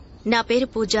 నా పేరు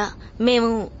పూజ. మేము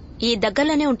ఈ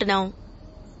దగ్గరలోనే ఉంటున్నాం.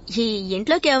 ఈ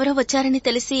ఇంట్లోకి ఎవరో వచ్చారని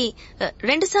తెలిసి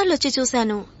 2 సార్లు వచ్చి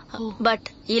చూశాను. బట్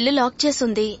ఇల్లు లాక్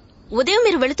చేసుంది. ఉదయం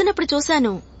మీరు వెళుతున్నప్పుడు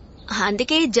చూశాను.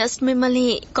 అందుకే జస్ట్ మిమ్మల్ని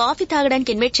కాఫీ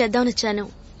తాగడానికి ఇన్వైట్ చేద్దామని వచ్చాను.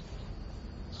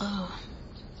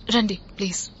 రండి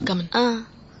ప్లీజ్, కమన్.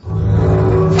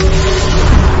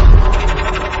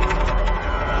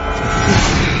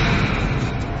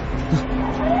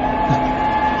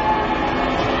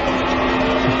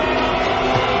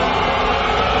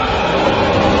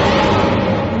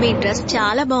 మీ డ్రెస్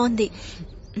చాలా బాగుంది.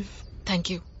 Thank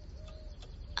you.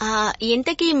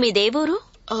 ఇంతకీ మీదే ఊరు?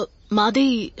 మాది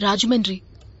Rajahmundry,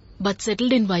 but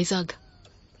settled in Vizag.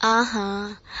 ఆహా.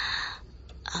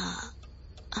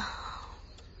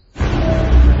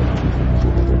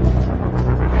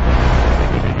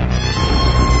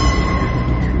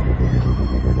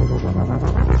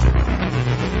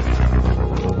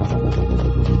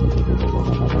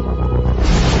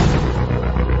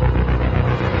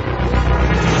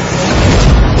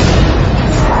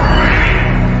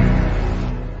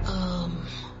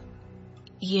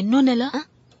 ఎన్నో నెల?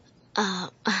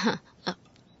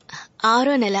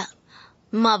 6వ నెల.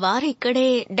 మా వారు ఇక్కడే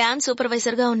డ్యామ్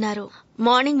సూపర్వైజర్ గా ఉన్నారు.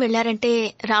 మార్నింగ్ వెళ్లారంటే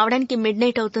రావడానికి మిడ్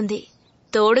నైట్ అవుతుంది.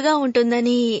 తోడుగా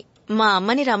ఉంటుందని మా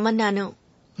అమ్మని రమ్మన్నాను.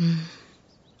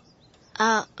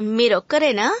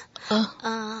 మీరొక్కరేనా?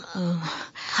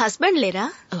 హస్బెండ్ లేరా?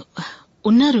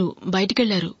 ఉన్నారు,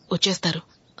 బయటికెళ్లారు, వచ్చేస్తారు.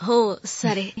 ఓ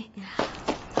సరే.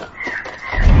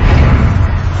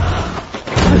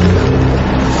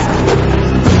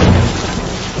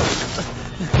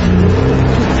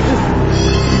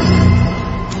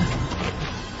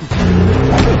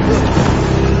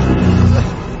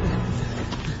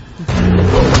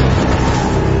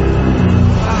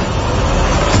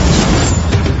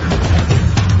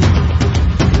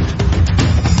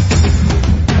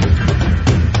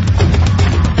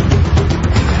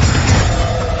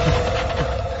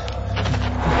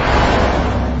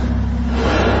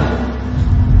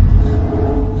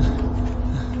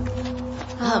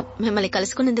 మిమ్మల్ని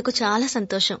కలుసుకున్నందుకు చాలా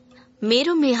సంతోషం.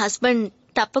 మీరు మీ హస్బెండ్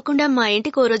తప్పకుండా మా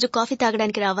ఇంటికి ఓ రోజు కాఫీ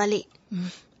తాగడానికి రావాలి.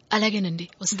 అలాగేనండి,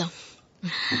 వస్తాం.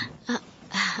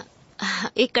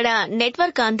 ఇక్కడ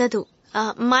నెట్వర్క్ అందదు.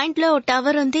 మా ఇంట్లో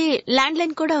టవర్ ఉంది, ల్యాండ్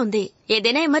లైన్ కూడా ఉంది.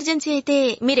 ఏదైనా ఎమర్జెన్సీ అయితే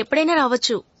మీరు ఎప్పుడైనా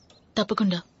రావచ్చు.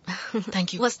 తప్పకుండా.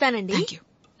 Thank you. వస్తానండి. Thank you.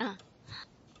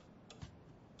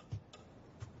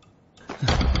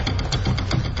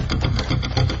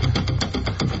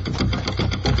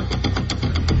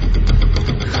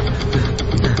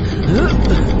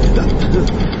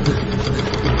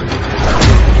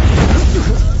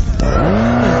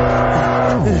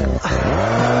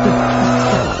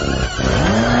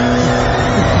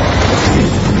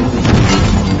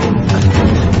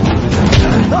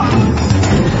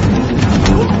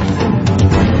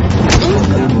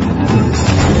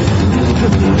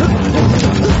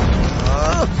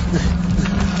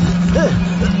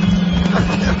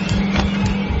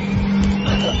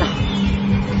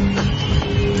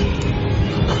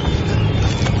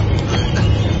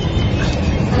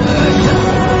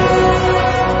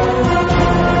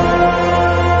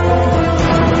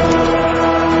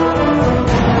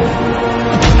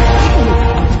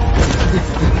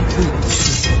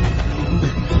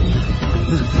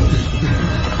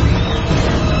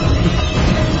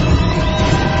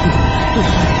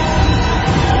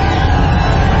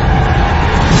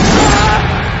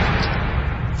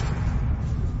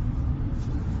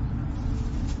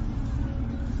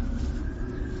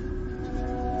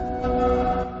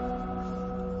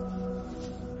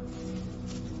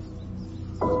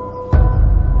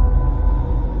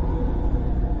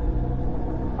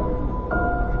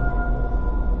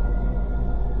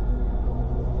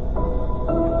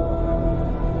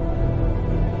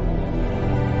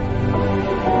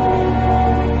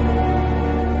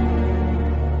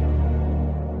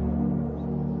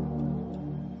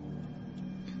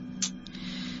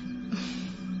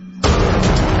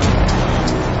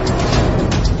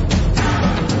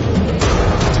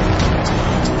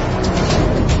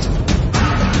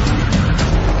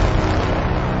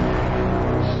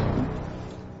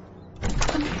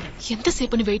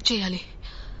 ఎంతసేపుని వెయిట్ చేయాలి?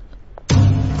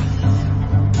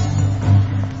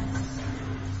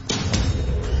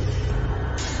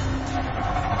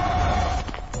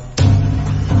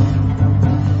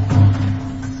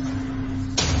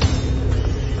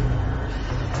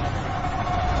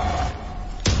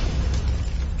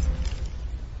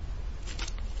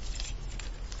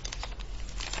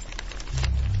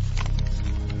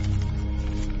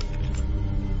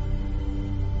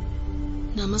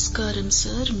 నమస్కారం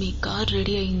సార్, మీ కార్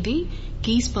రెడీ అయింది,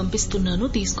 కీస్ పంపిస్తున్నాను,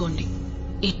 తీసుకోండి.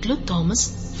 ఇట్లు థామస్,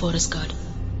 ఫారెస్ట్ గార్డ్.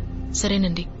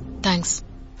 సరేనండి, థ్యాంక్స్.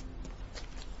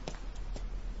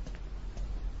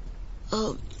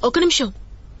 ఒక నిమిషం,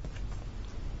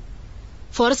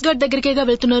 ఫారెస్ట్ గార్డ్ దగ్గరికేగా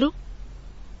వెళ్తున్నారు?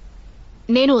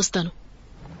 నేను వస్తాను.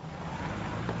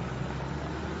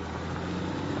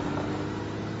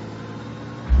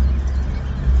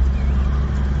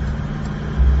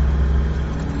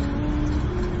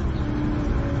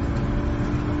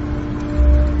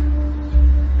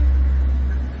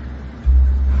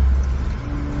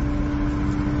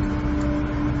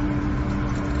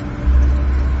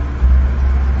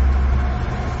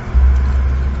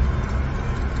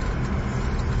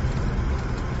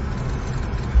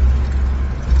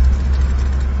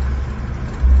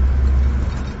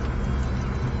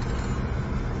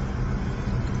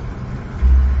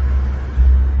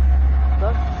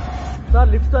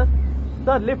 Sir lift sir,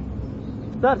 sir lift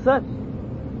sir, sir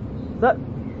sir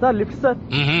sir lift sir.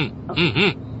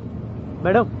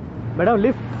 Madam madam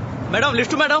lift, madam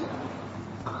lift madam.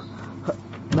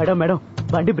 Madam madam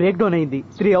బండి బ్రేక్ డౌన్ అయింది.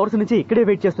 3 hours నుంచి ఇక్కడే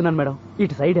వెయిట్ చేస్తున్నాను మేడం.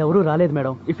 ఇటు సైడ్ ఎవరూ రాలేదు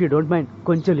madam. If you don't mind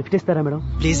కొంచెం లిఫ్ట్ ఇస్తారా మేడం?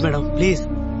 Please madam, please.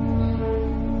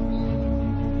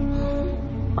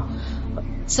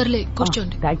 సర్లే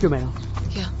కూర్చోండి. Thank you madam.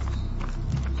 యా.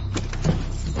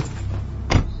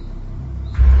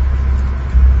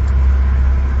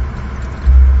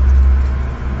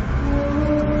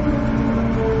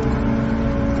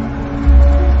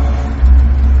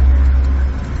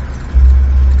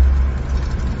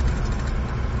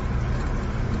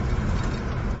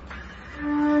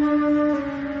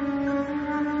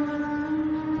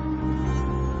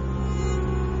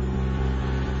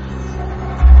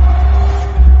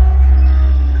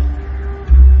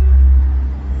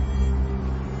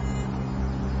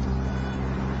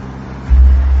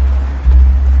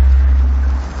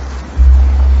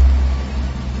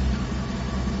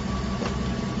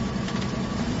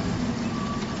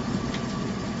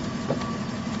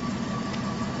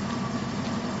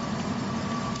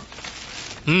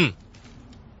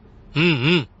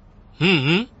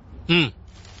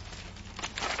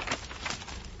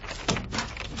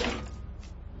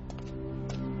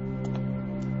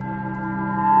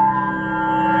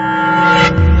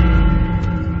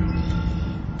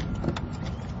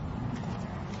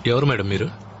 ఎవరు మేడం మీరు?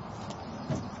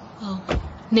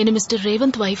 నేను మిస్టర్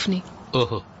రేవంత్ వైఫ్ ని.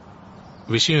 ఓహో,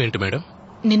 విషయం ఏంటి మేడం?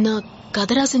 నిన్న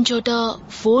కథ రాసిన చోట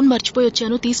ఫోన్ మర్చిపోయి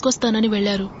వచ్చాను, తీసుకొస్తానని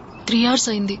వెళ్లారు. 3 hours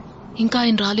అయింది, ఇంకా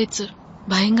ఆయన రాలేదు సార్.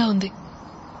 భయంగా ఉంది.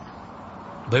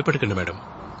 భయపడకండి మేడం,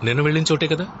 నేను వెళ్ళిన చోటే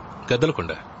కదా,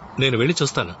 గద్దలకొండ. నేను వెళ్ళి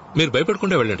చూస్తాను, మీరు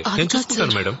భయపడకుండా వెళ్ళండి, నేను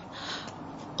చూసుకుంటాను madam.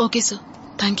 Okay sir,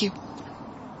 thank you.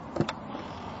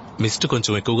 Mist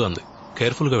కొంచెం ఎక్కువగా ఉంది,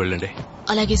 కేర్ఫుల్ గా వెళ్ళండి.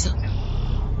 అలాగే సార్.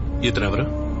 ఇతను ఎవరు?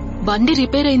 బండి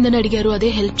రిపేర్ అయిందని అడిగారు, అదే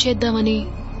హెల్ప్ చేద్దామని.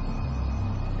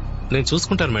 నేను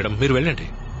చూసుకుంటాను మేడం, మీరు వెళ్ళండి.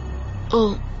 ఓ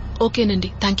ఓకేనండి,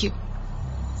 థ్యాంక్ యూ.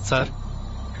 సార్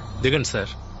దిగండి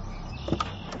సార్.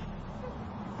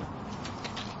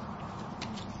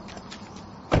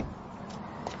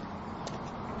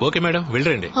 ఓకే మేడం,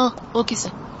 వెళ్ళండి. Okay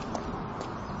sir.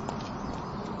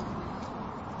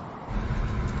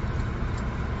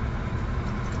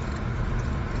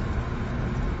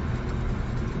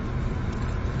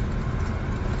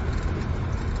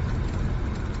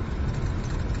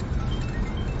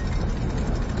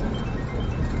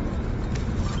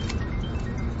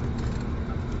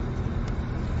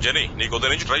 జెనీ, నీకు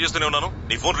ఉదయం నుంచి ట్రై చేస్తూనే ఉన్నాను,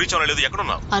 నీ ఫోన్ రీచ్ అవ్వలేదు.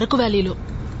 ఎక్కడున్నావు? అరకు వ్యాలీలో.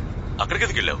 అక్కడికి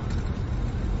ఎందుకు వెళ్ళావు?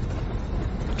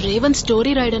 రేవంత్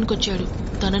స్టోరీ రాయడానికి వచ్చాడు,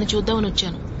 తనని చూద్దామని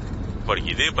వచ్చాను. వాడికి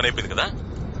ఇదే పని అయిపోయింది కదా,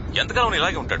 ఎంతకాలం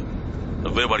ఇలాగే ఉంటాడు.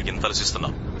 నువ్వే వాడికి ఇంత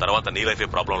తలసిస్తున్నావు, తర్వాత నీ లైఫ్ ఏ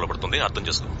ప్రాబ్లంలో పడుతుంది, అర్థం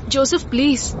చేసుకో. జోసెఫ్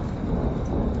ప్లీజ్,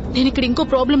 నేను ఇక్కడ ఇంకో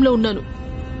ప్రాబ్లం లో ఉన్నాను.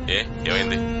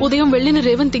 ఏమైంది? ఉదయం వెళ్లిన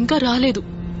రేవంత్ ఇంకా రాలేదు,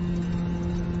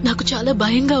 నాకు చాలా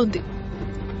భయంగా ఉంది.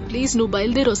 ప్లీజ్ నువ్వు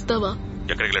బయలుదేరి వస్తావా?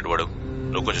 ఎక్కడికి వెళ్ళాడు వాడు?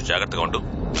 నువ్వు కొంచెం జాగ్రత్తగా ఉండు.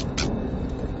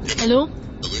 హలో,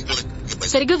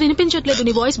 సరిగ్గా వినిపించట్లేదు,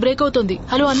 నీ వాయిస్ బ్రేక్ అవుతుంది.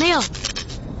 హలో అన్నయ్య,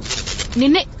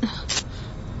 నిన్నే.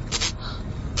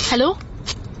 హలో,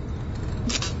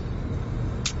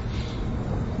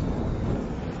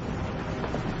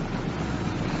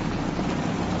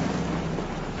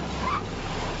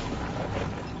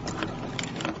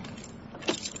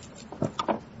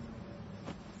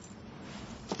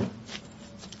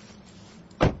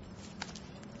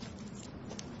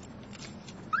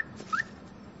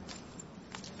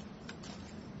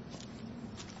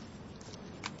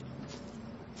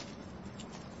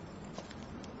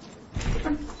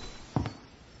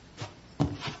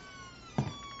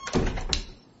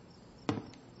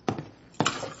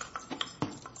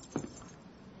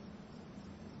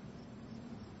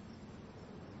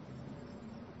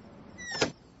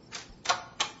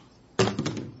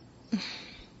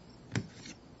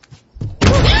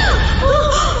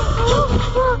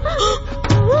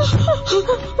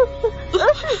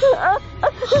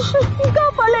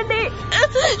 కాపాడండి.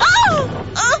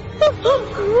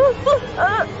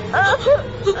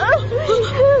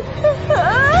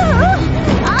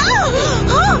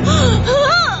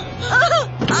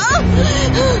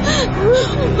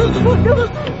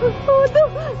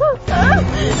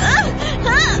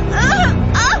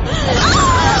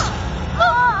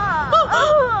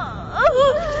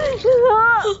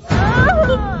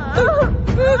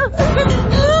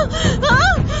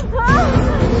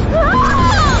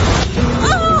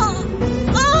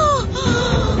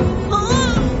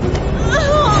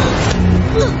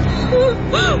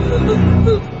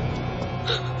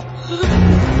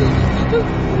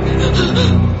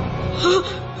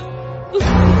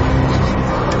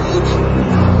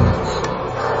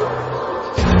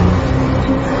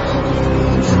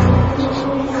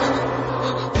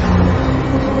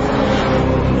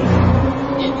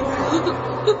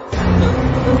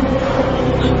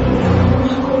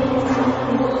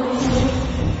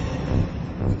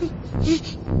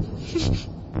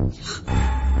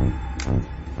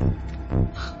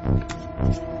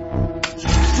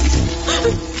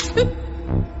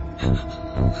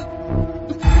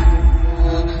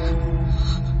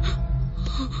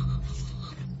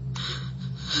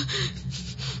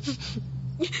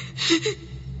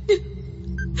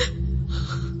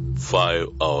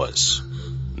 hours.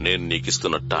 నేను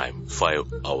నీకిస్తున్న టైం 5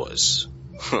 hours.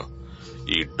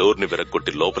 ఈ డోర్ ని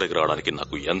వెరగొట్టి లోపలికి రావడానికి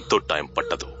నాకు ఎంతో టైం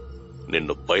పట్టదు.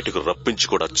 నిన్ను బయటకు రప్పించి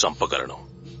కూడా చంపగలను.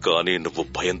 కానీ నువ్వు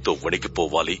భయంతో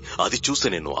వణికిపోవాలి. అది చూసి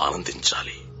నేను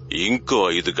ఆనందించాలి. ఇంకో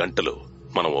 5 గంటలు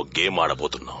మనం ఓ గేమ్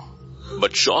ఆడబోతున్నాం.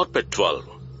 బట్ షార్ప్ ఎట్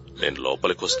 12 నేను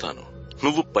లోపలికి వస్తాను.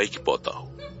 నువ్వు పైకి పోతావు.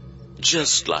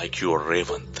 Just like your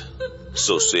Revanth.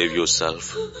 So save your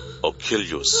self or kill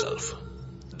yourself.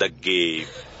 The game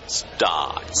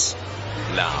starts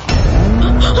now.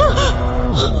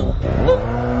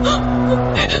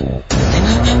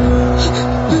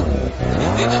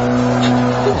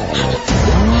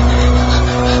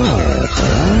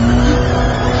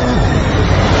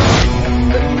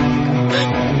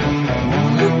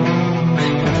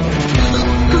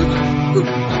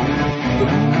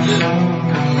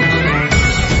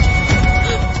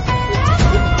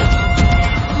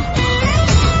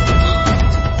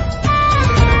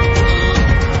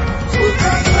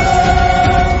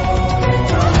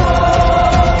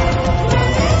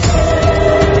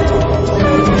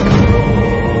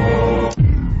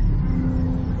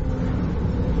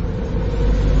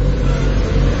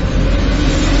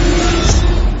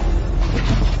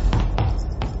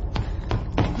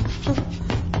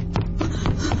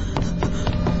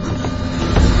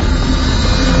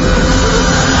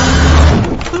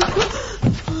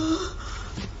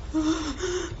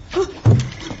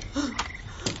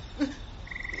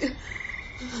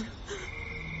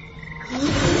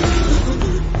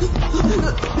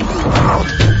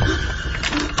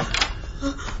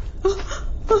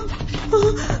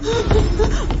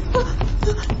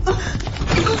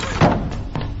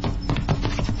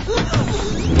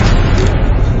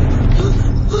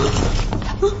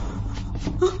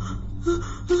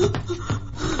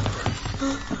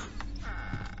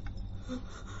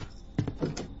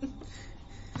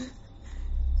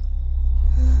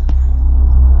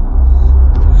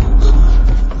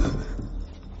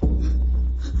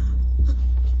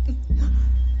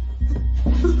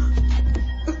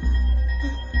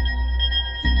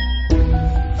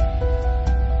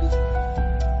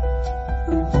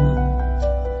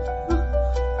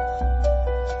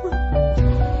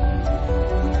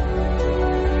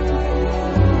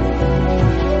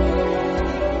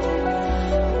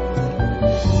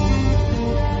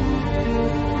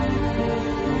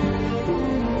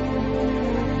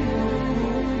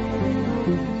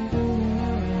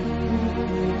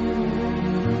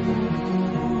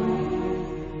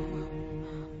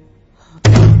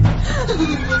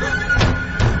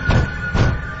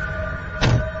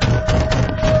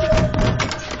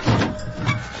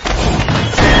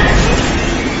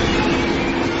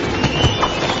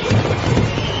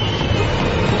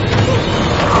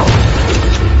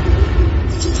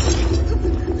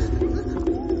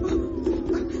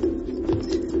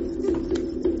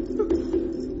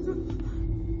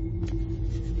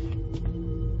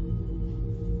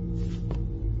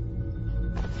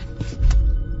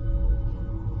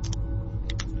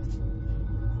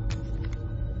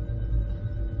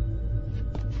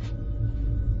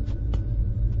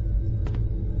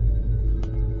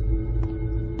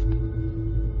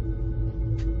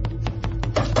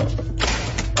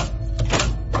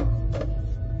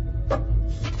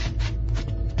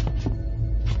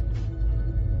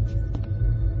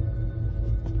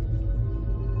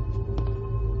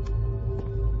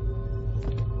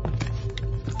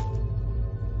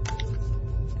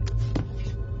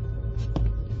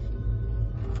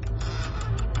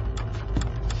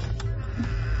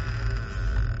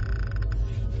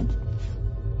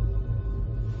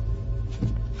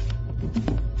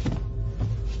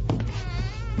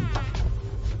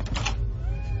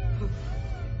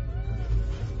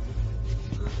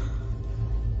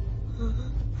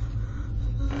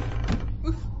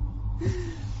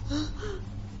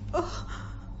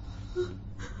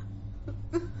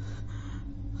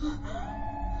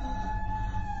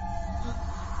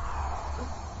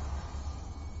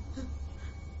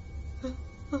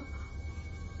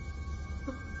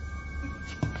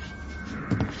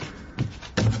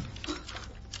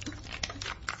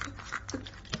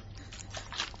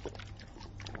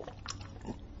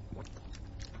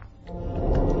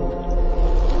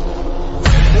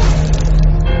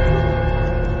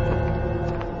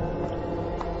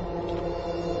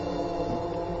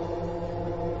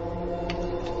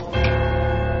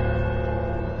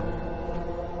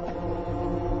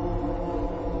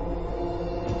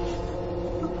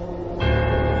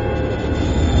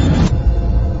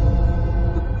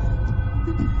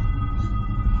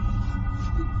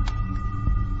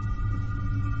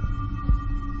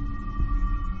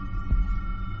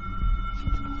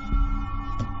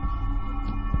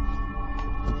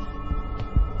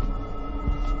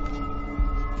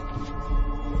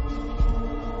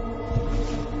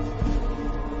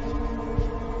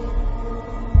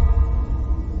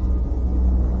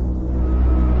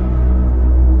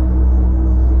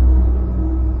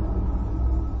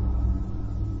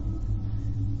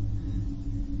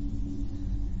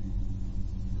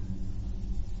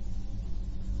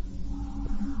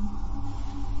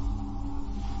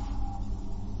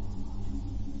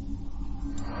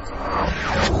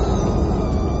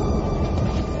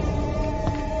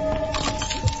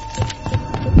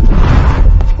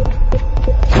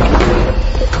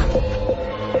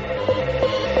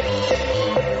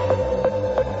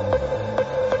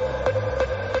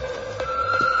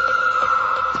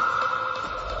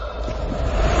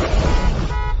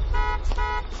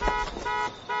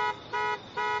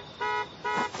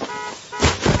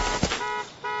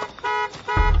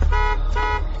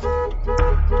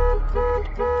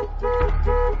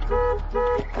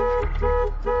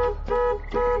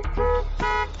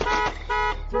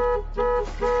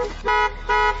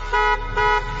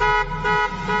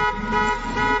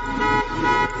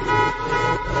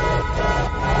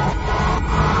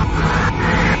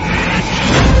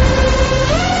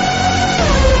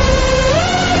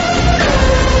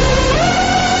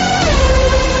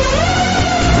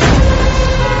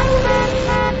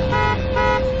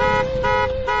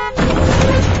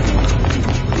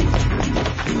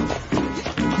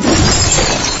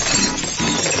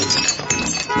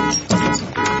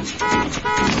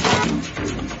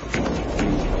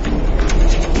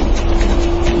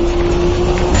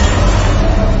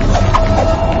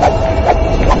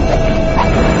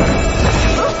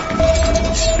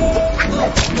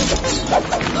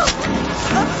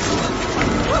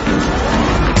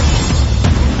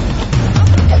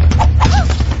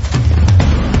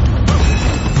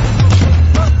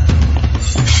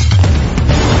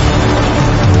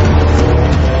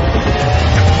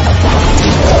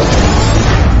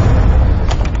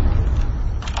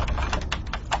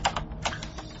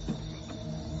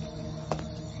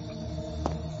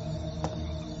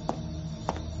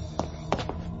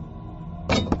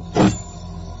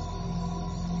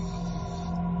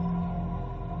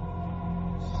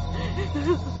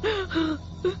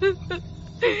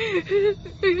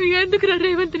 ఎందుకురా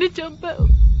రేవంత్ని చంపావు?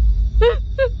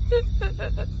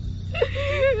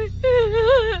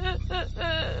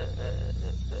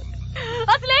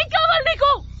 అసలేం కావాలి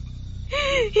నీకు?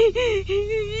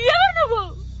 ఎవరు నువ్వు?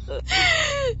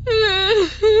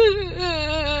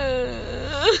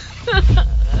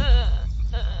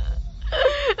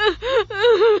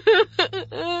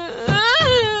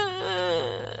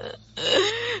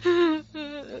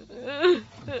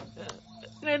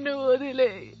 నన్ను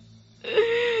వదిలే,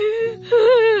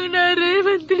 నా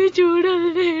రేవంత్ని చూడాలి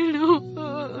నేను.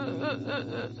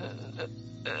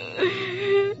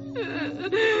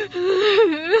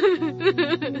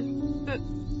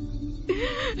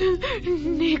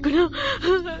 నీకు నా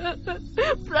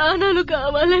ప్రాణాలు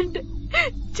కావాలంటే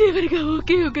చివరిగా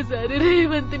ఒకే ఒకసారి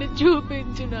రేవంత్ని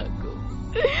చూపించు నాకు.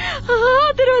 ఆ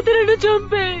తర్వాత నన్ను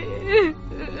చంపే.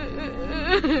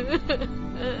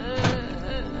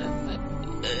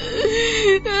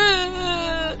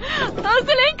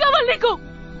 అసలేం కావాలి నీకు?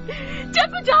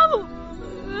 చెప్పు, చావు.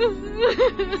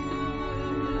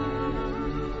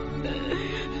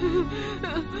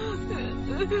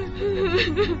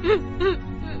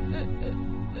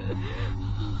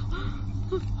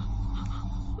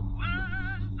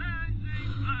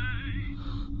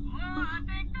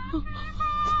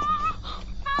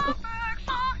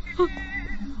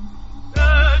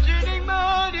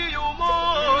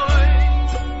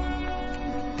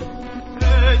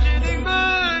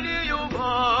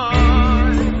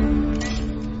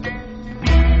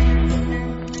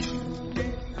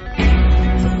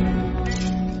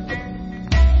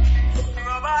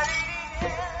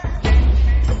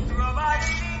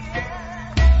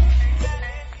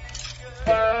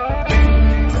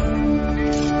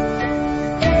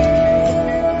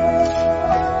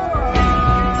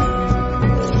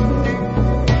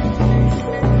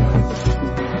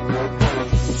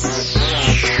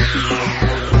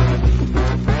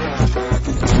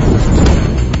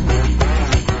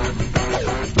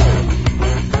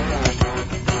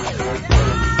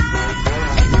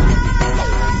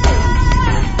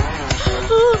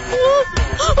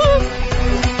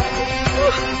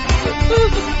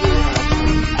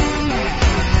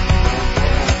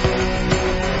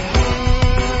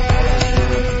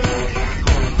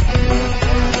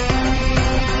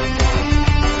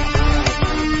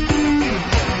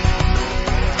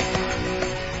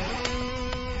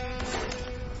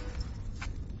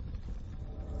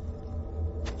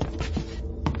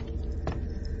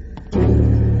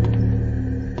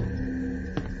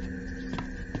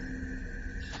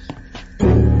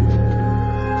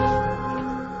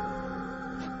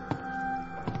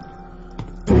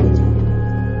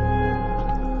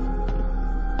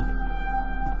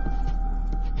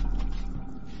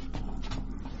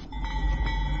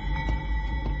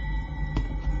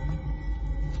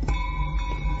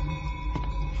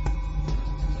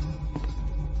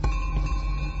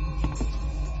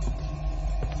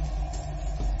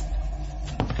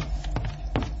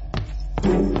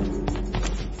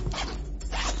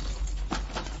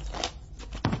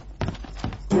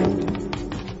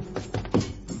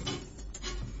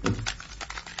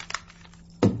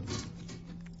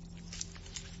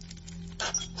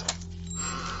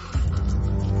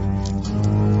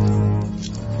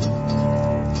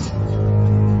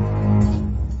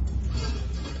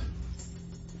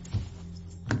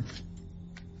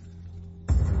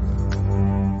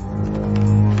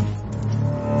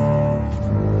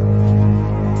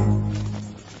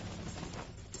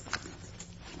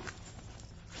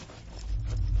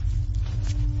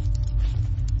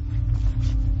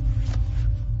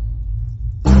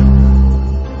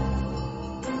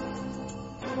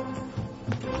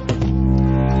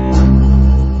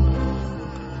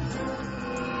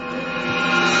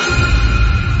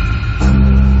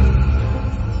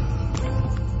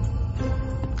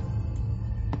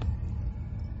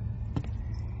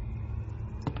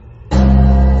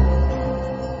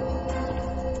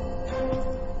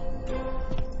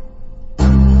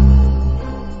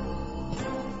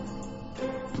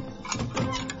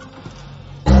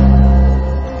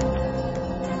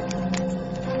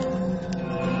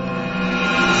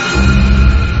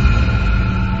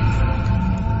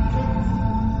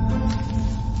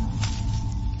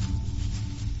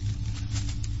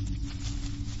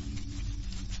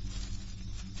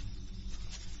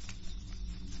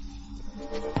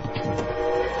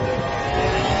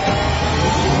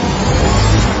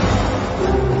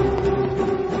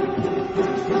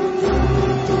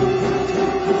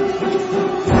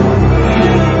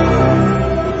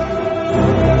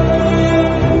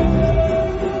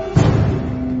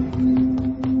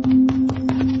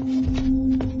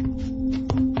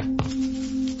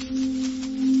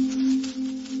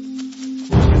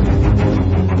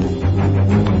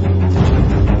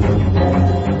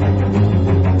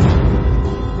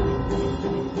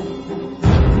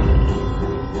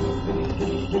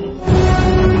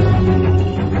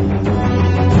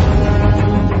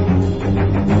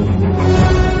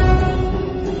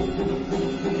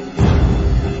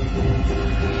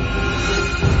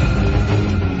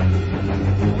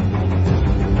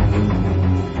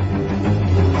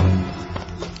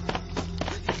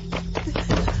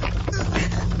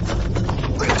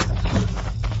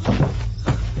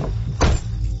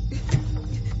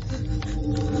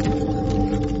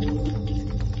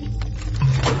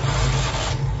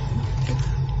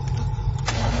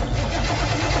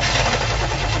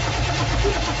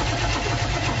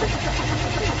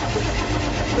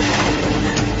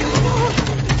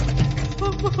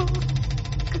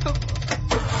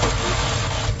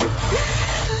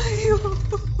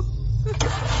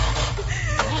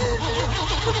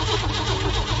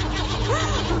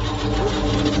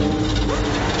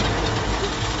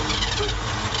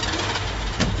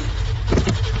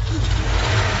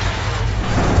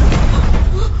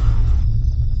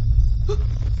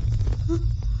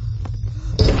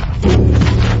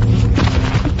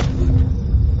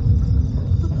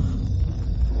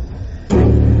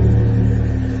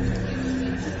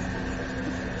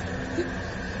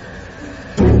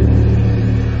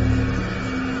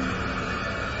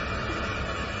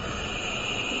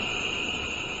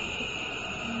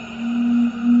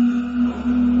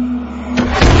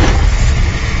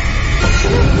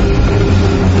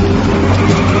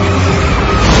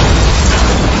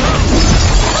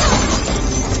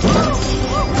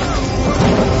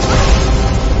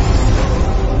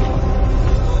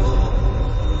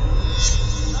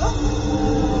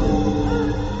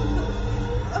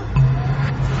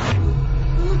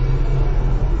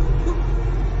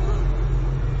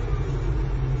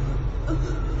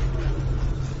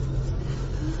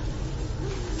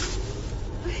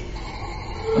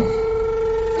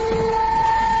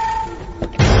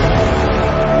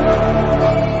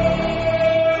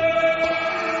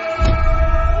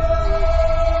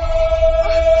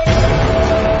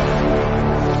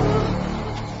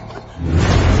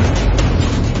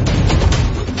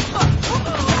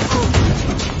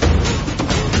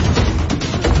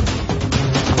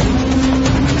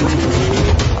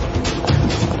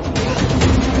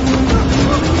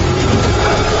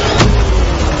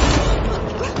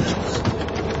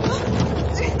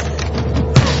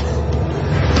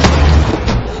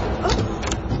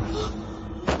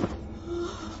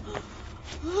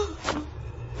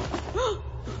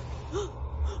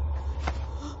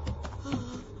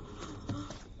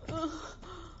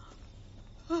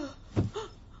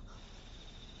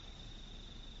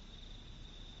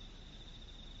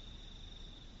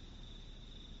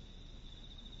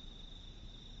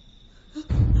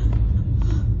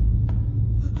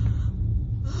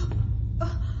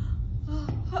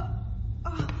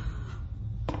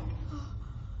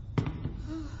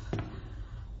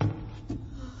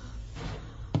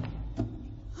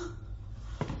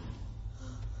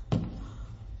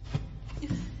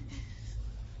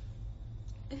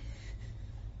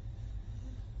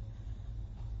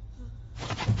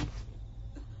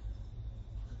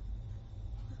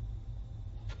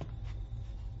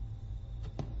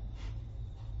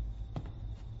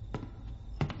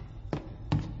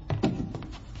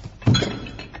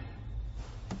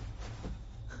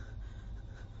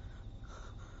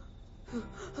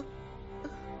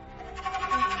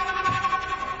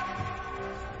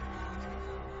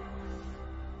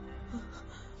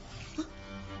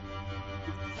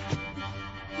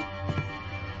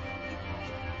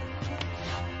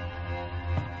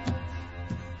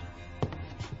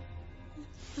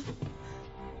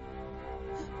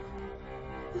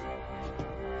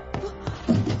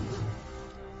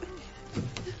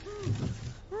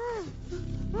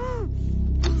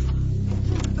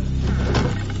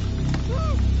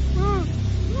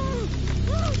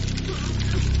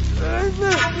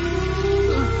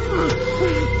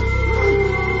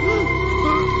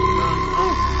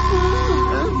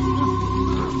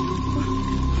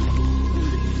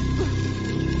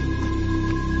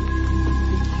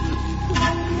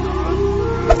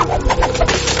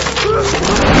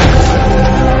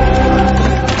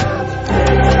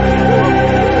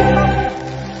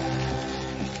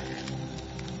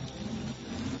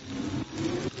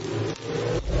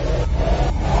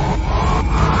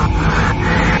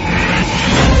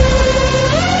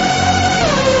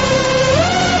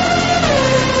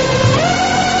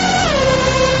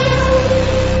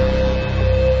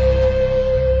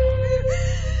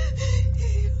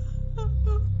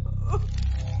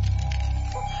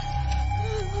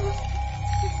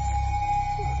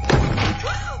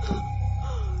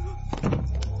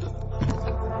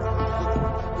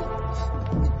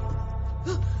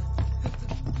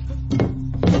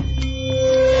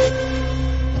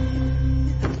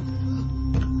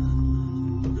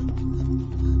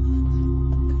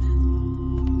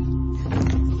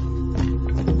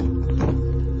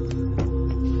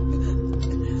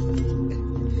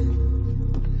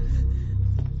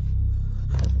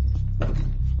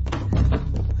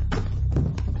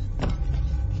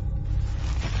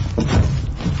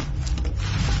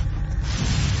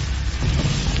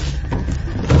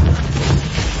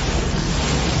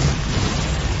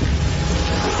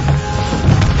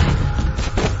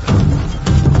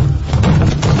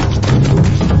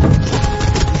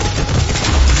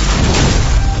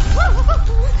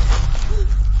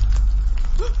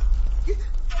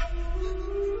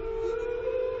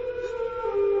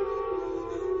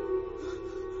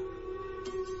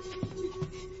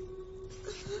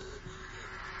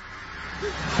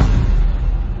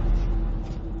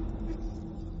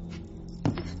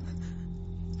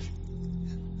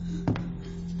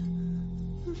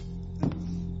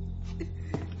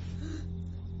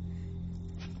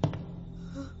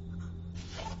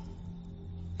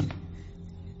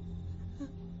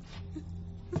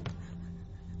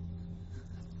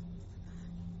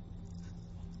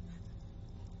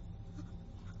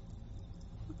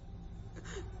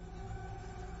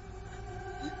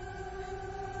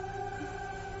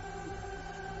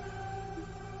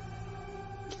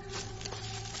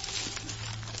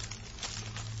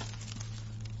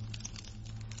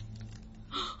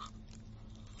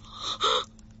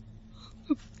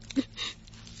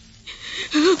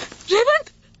 రేవంత్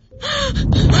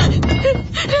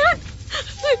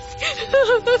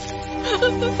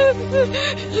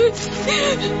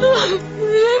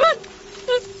రేవంత్ రేవంత్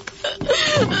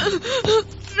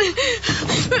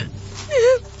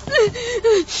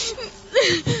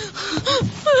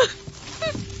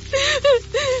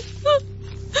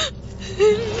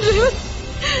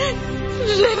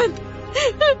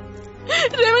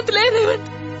రేవంత్ లే రేవంత్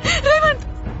రేవంత్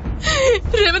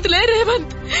రేవంత్ లే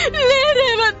రేవంత్ లే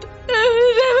రేవంత్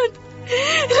రేవంత్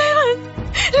రేవంత్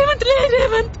రేవంత్ లే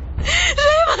రేవంత్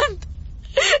రేవంత్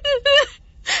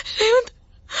రేవంత్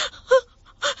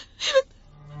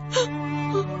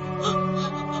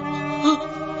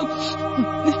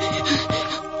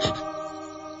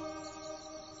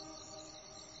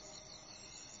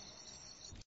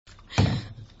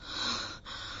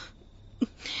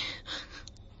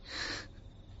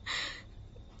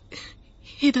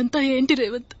ఇదంతా ఏంటి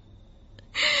రేవంత్?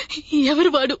 ఎవరు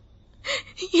వాడు?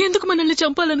 ఎందుకు మనల్ని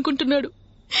చంపాలనుకుంటున్నాడు?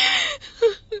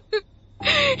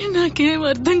 నాకేం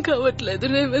అర్థం కావట్లేదు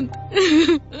రేవంత్.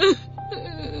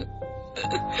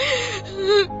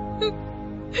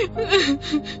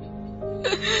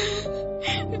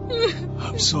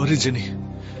 సారీ జెనీ,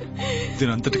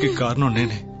 దీనంతటికి కారణం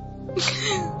నేనే.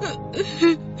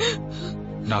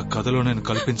 నా కథలో నేను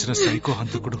కల్పించిన సైకో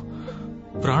హంతకుడు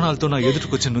ప్రాణాలతో నా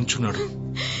ఎదుటికొచ్చి నుంచున్నాడు.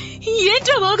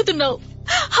 ఏంట్రా వాగుతున్నావు?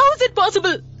 How is it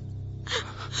possible?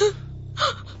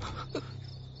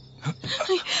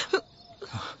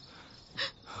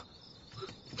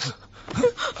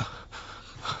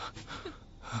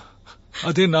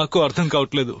 అదే నాకు అర్థం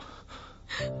కావట్లేదు.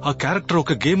 ఆ క్యారెక్టర్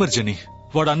ఒక గేమర్ జెనీ.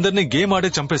 వాడు అందరినీ గేమ్ ఆడే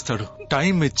చంపేస్తాడు.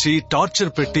 టైం ఇచ్చి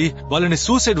టార్చర్ పెట్టి వాళ్ళని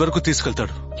సూసైడ్ వరకు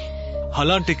తీసుకెళ్తాడు.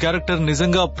 అలాంటి క్యారెక్టర్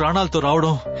నిజంగా ప్రాణాలతో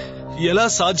రావడం ఎలా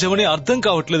సాధ్యమని అర్థం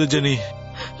కావట్లేదు జెనీ.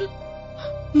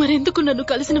 మరెందుకు నన్ను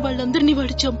కలిసిన వాళ్ళందరినీ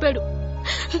వాడు చంపాడు?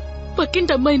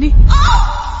 పక్కింటి అమ్మాయిని,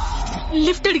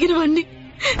 లిఫ్ట్ అడిగిన వాడిని,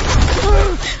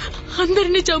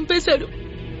 అందరినీ చంపేశాడు.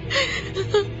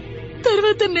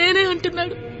 తర్వాత నేనే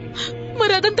అంటున్నాడు.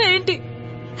 మరి అదంతా ఏంటి?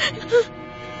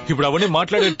 ఇప్పుడు అవన్నీ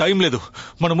మాట్లాడే టైం లేదు.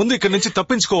 మన ముందు ఇక్కడి నుంచి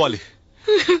తప్పించుకోవాలి.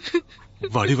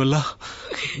 వాడి వల్ల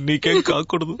నీకేం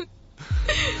కాకూడదు.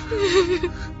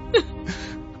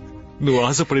 నువ్వు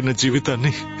ఆశపడిన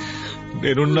జీవితాన్ని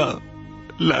నేనున్నా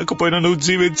లేకపోయినా నువ్వు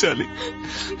జీవించాలి.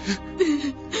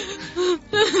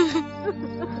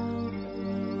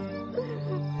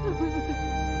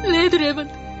 లేదు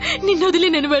రేవంత్, నిన్ను వదిలి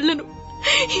నేను వెళ్ళను.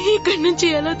 ఇక్కడి నుంచి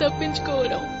ఎలా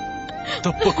తప్పించుకోవడం?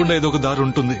 తప్పకుండా ఏదో ఒక దారి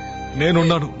ఉంటుంది.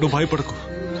 నేనున్నాను, నువ్వు భయపడకు.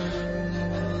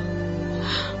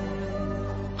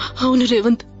 అవును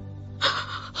రేవంత్,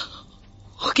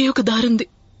 ఒకే ఒక దారుంది.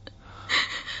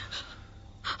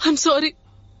 I'm sorry.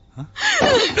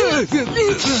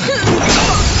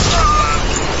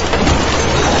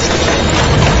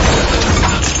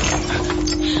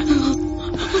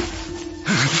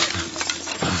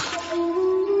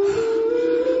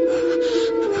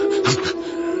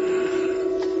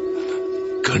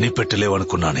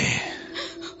 కనిపెట్టలేవనుకున్నానే.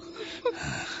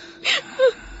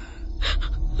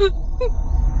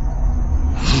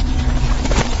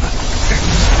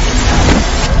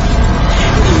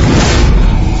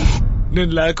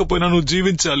 నేను లేకపోయినా నువ్వు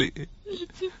జీవించాలి.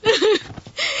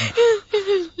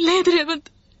 లేదు రేవంత్,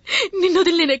 నిన్ను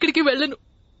వదిలి నేను ఎక్కడికి వెళ్ళను.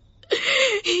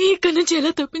 ఇక్కడి నుంచి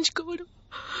ఎలా తప్పించుకోవడం?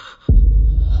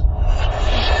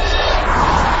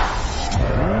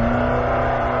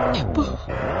 చెప్పు.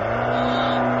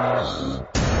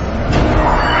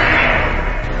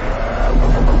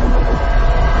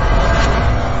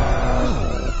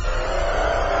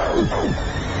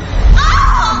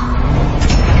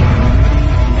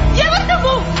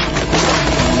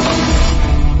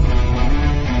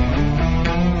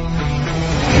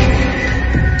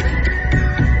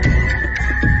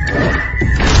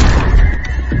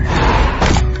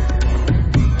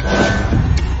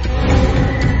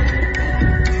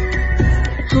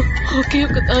 ఒకే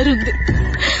ఒక దారి ఉంది.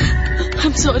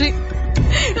 I'm sorry.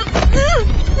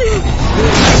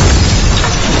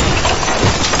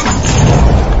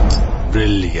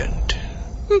 Brilliant.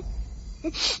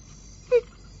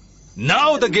 Now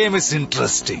the game is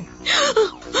interesting.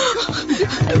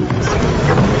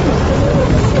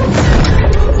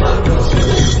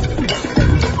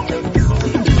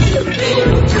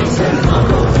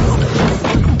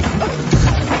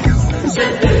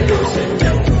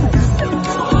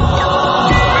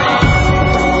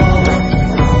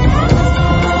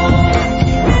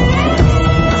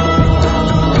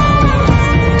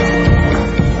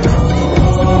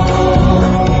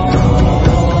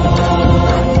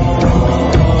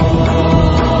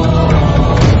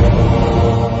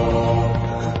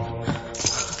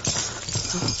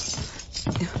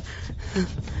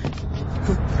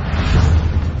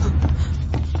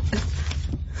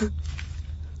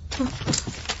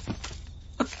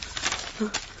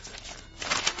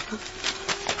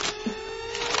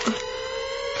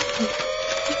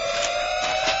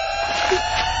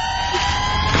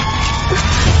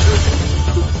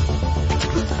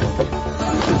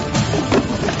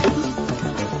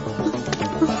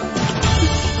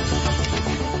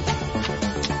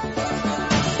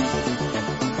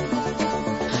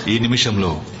 ఈ నిమిషంలో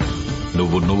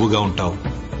నువ్వు నువ్వుగా ఉంటావు,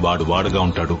 వాడు వాడుగా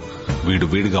ఉంటాడు, వీడు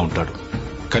వీడుగా ఉంటాడు.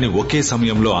 కానీ ఒకే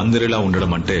సమయంలో అందరిలా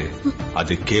ఉండడం అంటే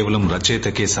అది కేవలం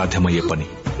రచయితకే సాధ్యమయ్యే పని.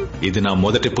 ఇది నా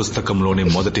మొదటి పుస్తకంలోని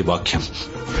మొదటి వాక్యం.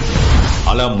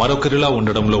 అలా మరొకరిలా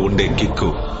ఉండడంలో ఉండే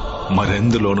కిక్కు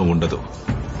మరెందులోనూ ఉండదు.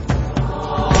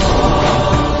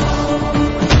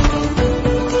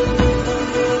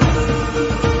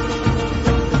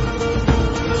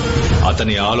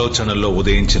 అతని ఆలోచనల్లో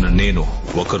ఉదయించిన నేను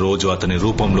ఒకరోజు అతని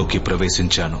రూపంలోకి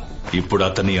ప్రవేశించాను. ఇప్పుడు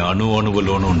అతని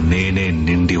అణువులోనూ నేనే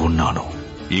నిండి ఉన్నాను.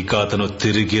 ఇక అతను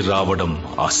తిరిగి రావడం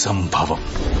అసంభవం.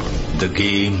 The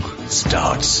game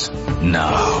starts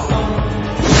now.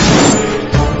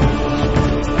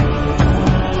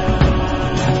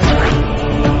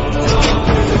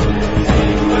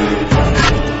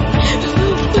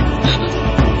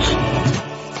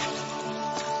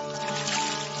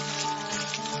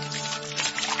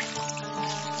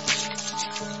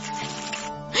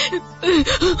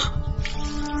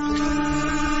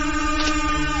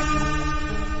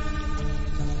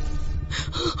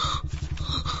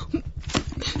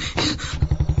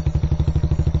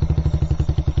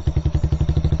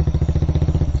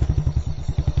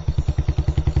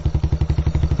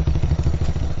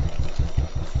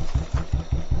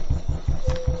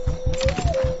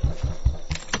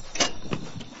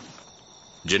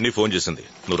 Jenny phone చేసింది,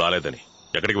 నువ్వు రాలేదని.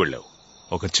 ఎక్కడికి వెళ్ళావు?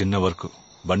 ఒక చిన్న వర్క్,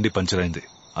 బండి పంచర్ అయింది,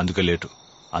 అందుకే లేటు.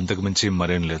 అంతకు మించి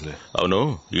మరేం లేదులే. అవును,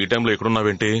 ఈ టైంలో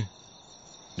ఎక్కడున్నావేంటి?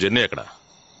 జెన్నీ ఎక్కడ?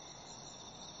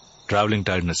 ట్రావెలింగ్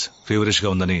టైర్డ్నెస్, ఫీవరిష్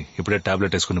గా ఉందని ఇప్పుడే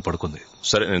టాబ్లెట్ వేసుకుని పడుకుంది.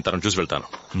 సరే, నేను తనను చూసి వెళ్తాను.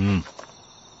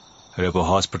 రేపు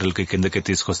హాస్పిటల్ కి కిందకే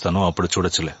తీసుకొస్తాను, అప్పుడు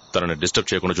చూడొచ్చులే. తనని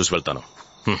డిస్టర్బ్ చేయకుండా చూసి వెళ్తాను.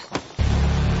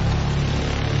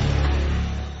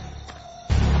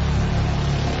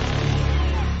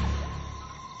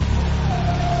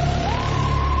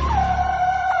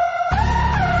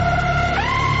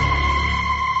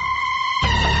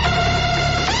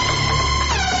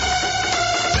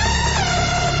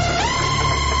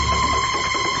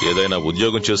 ఏదైనా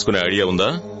ఉద్యోగం చేసుకునే ఐడియా ఉందా?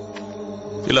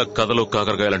 ఇలా కథలు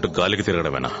కాకరకాయలంటూ గాలికి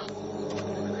తిరగడమేనా?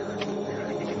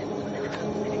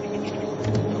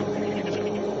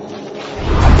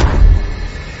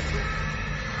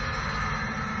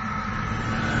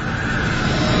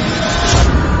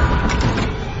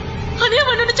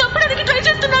 నన్ను చంపడానికి ట్రై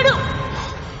చేస్తున్నాడు.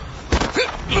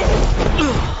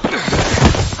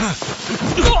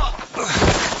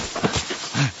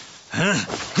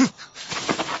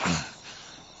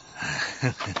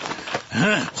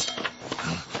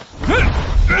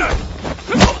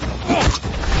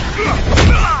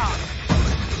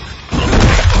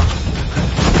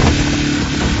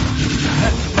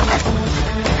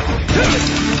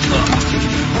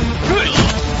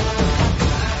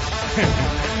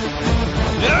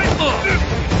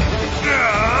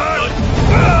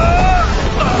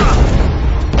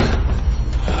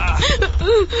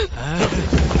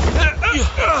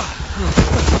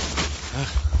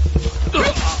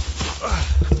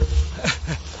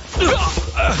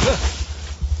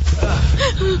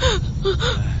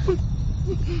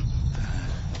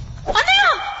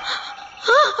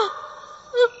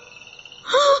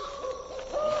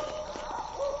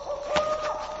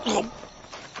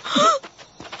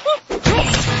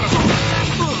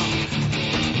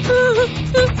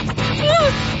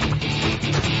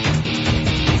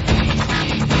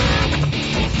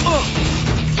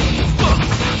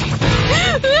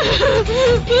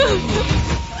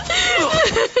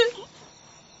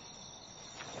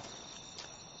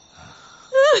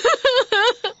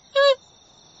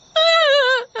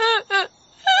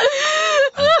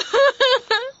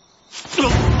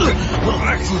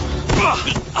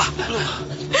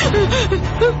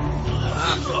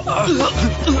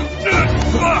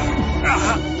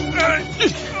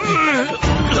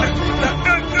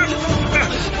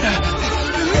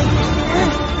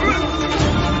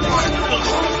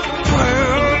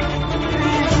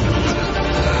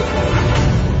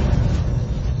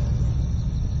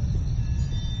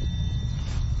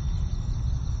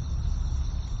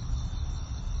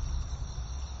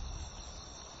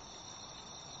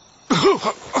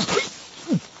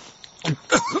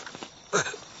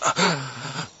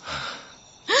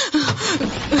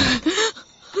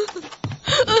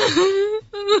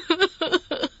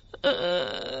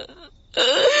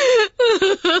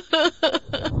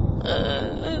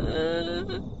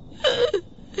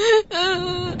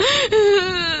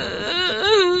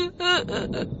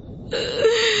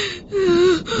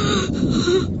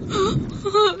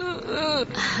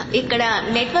 ఇక్కడ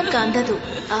నెట్వర్క్ అందదు.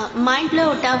 మా ఇంట్లో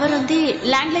టవర్ ఉంది,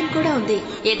 ల్యాండ్ లైన్ కూడా ఉంది.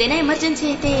 ఏదైనా ఎమర్జెన్సీ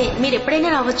అయితే మీరు ఎప్పుడైనా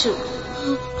రావచ్చు.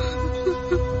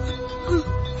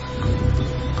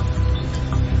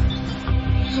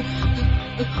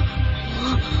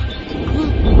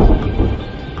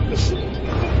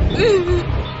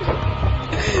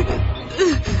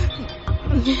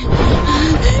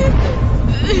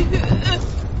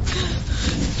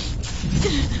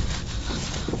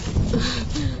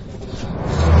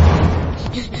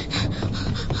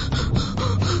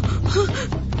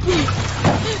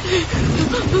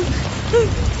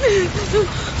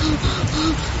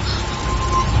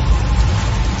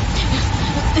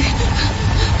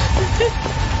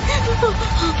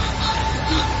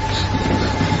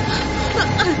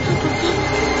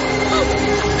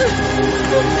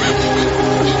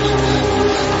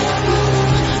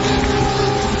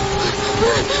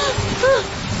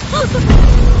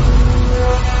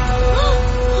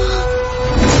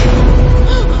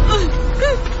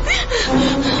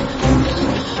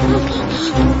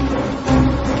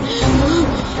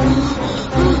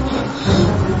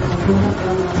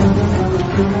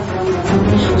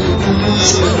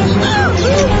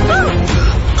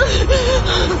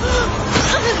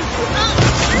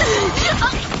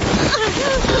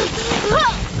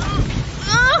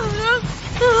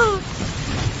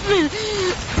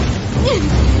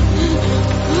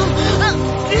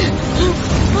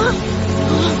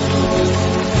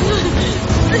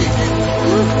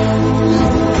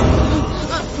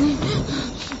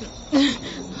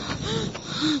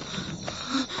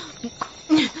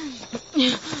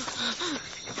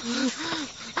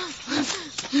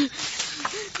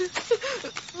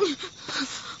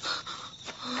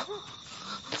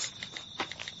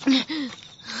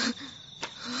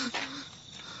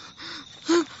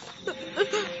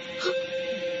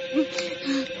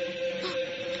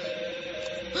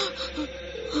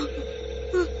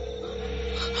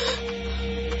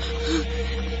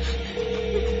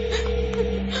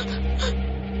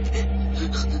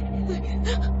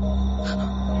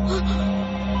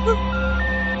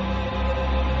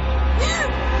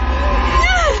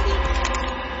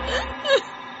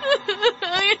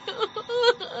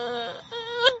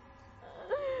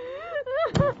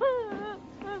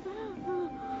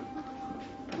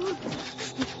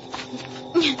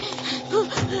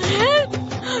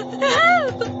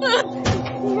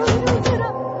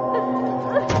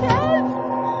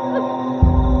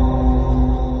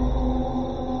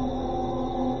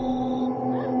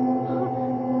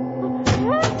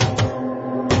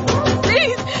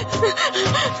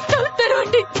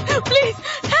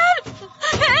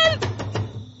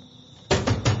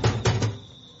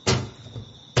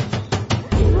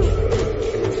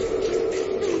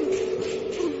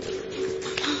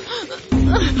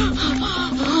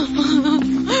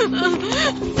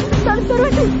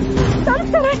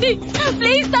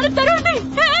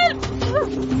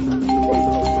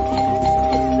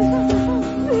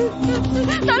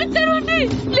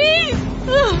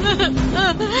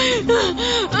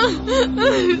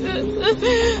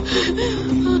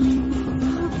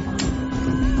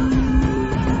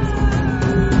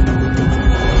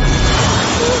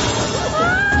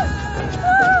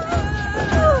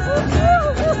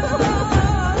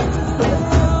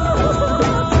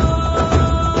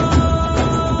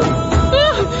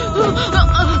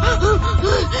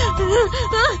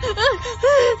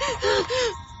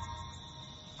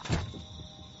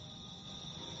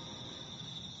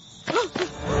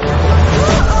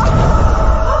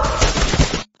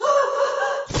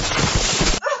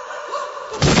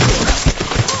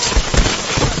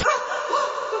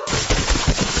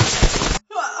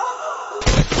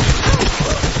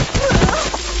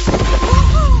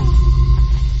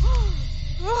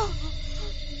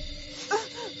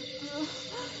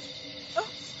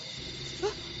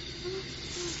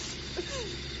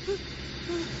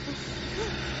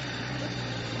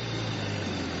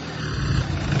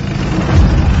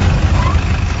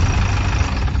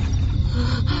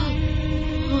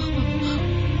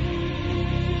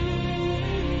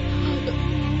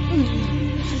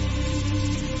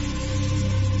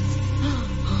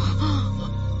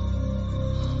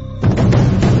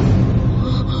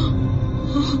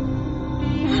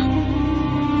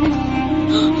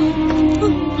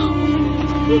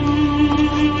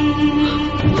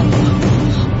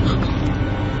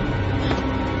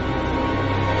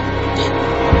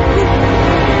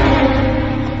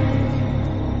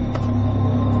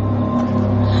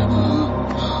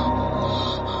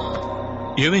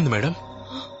 ఏమైంది మేడం?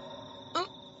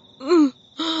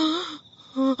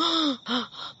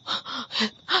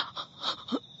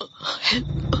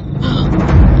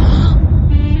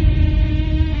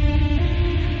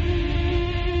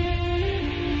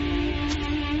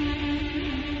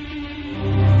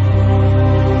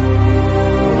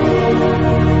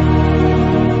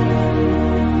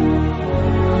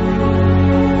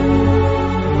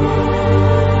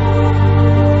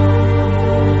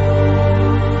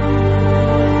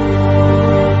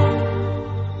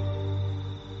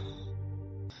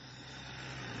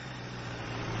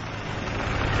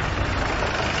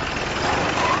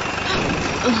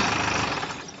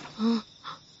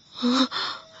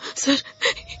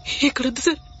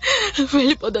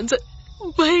 వెళ్ళిపోదాం సార్,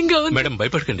 భయంగా ఉంది. మేడం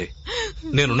భయపడకండి,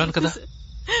 నేనున్నాను కదా.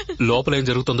 లోపల ఏం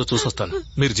జరుగుతుందో చూసొస్తాను,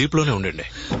 మీరు జీప్లోనే ఉండండి.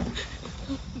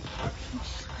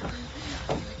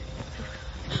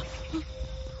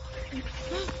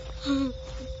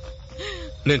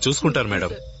 నేను చూసుకుంటాను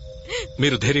మేడం,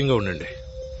 మీరు ధైర్యంగా ఉండండి.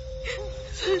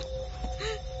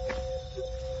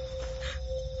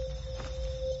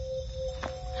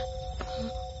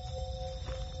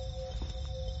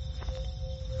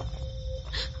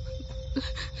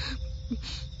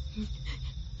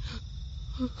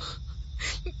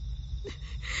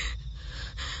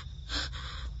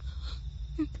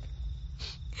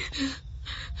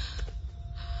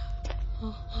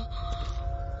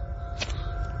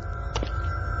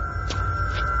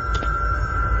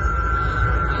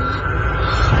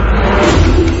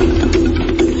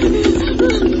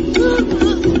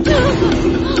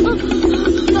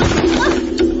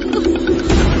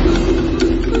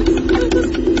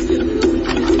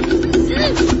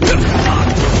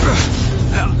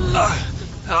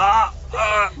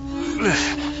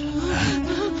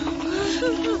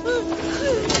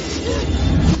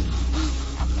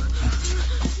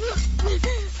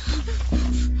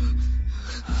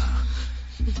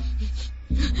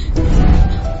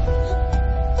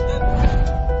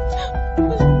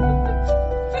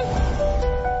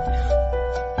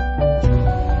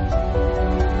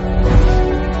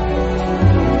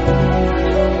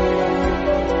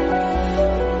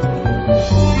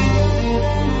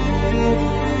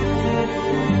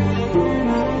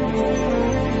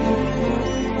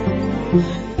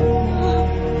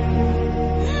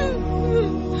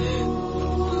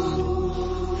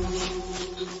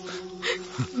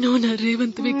 నువ్వు నా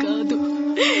రేవంత్వి కాదు,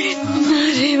 నా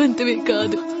రేవంత్వి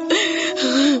కాదు.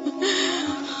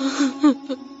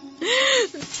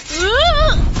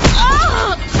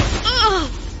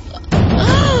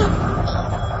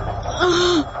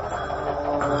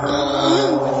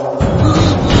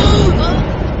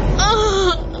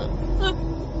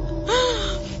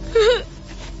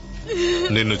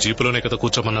 నిన్ను జీపులోనే కదా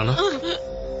కూర్చోమన్నాను.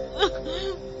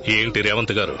 ఏంటి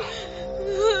రేవంత్ గారు,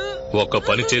 ఒక్క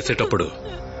పని చేసేటప్పుడు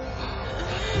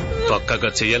పక్కగా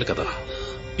చెయ్యాలి కదా.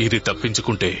 ఇది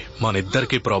తప్పించుకుంటే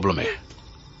మనిద్దరికీ ప్రాబ్లమే.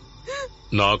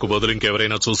 నాకు బదులు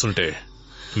ఇంకెవరైనా చూసుంటే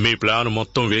మీ ప్లాన్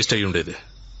మొత్తం వేస్ట్ అయి ఉండేది.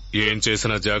 ఏం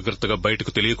చేసినా జాగ్రత్తగా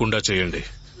బయటకు తెలియకుండా చేయండి,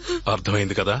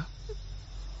 అర్థమైంది కదా?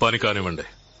 పని కానివ్వండి.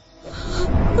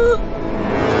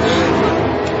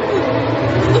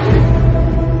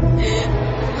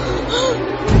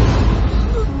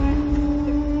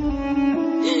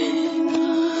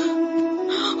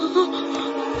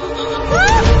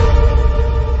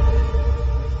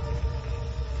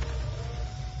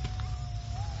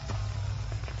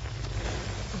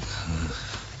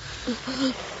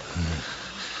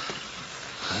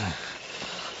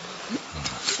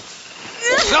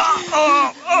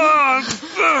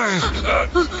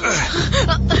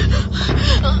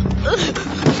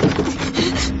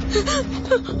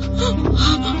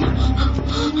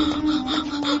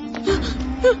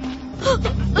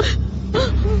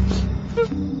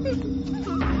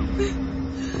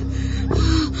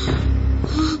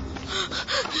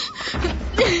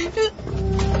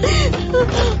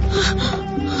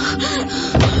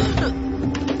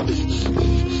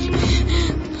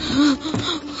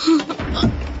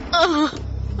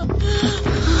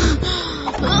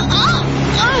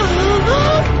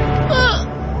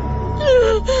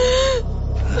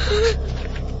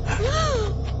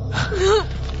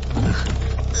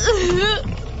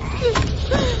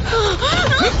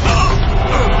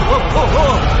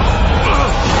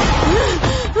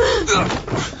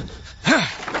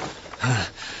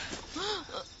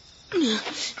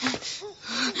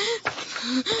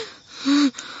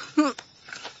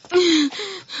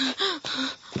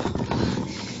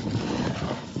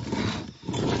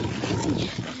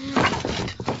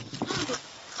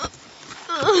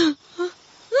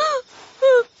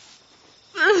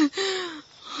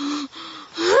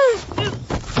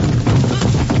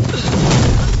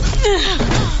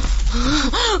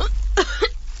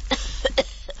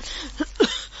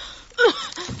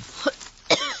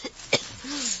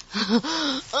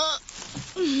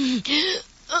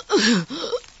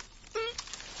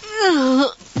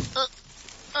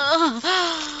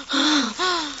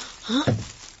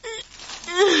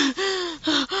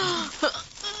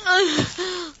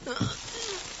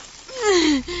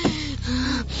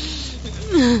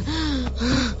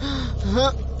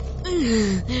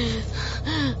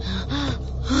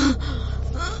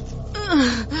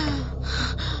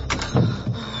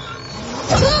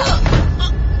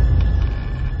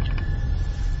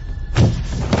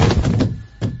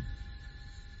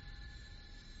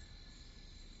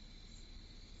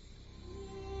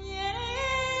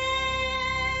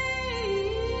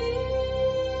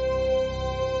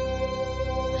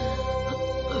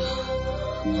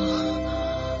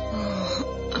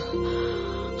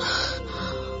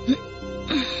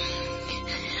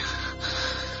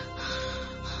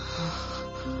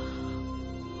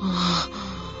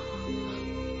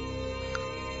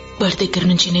 వాడి దగ్గర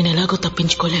నుంచి నేను ఎలాగో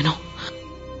తప్పించుకోలేను.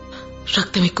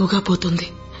 రక్తం ఎక్కువగా పోతుంది.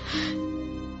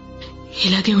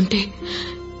 ఇలాగే ఉంటే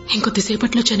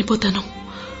ఇంకొద్దిసేపట్లో చనిపోతాను.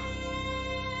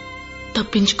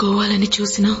 తప్పించుకోవాలని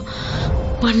చూసినా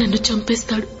వాడు నన్ను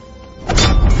చంపేస్తాడు.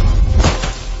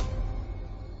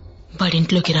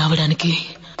 వాడింట్లోకి రావడానికి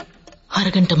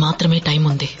అరగంట మాత్రమే టైం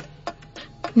ఉంది.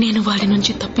 నేను వాడి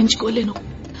నుంచి తప్పించుకోలేను,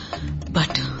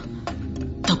 బట్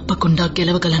తప్పకుండా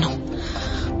గెలవగలను.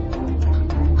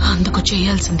 అందుకు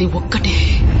చేయాల్సింది ఒక్కటే,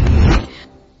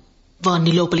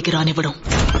 వాణ్ణి లోపలికి రానివ్వడం.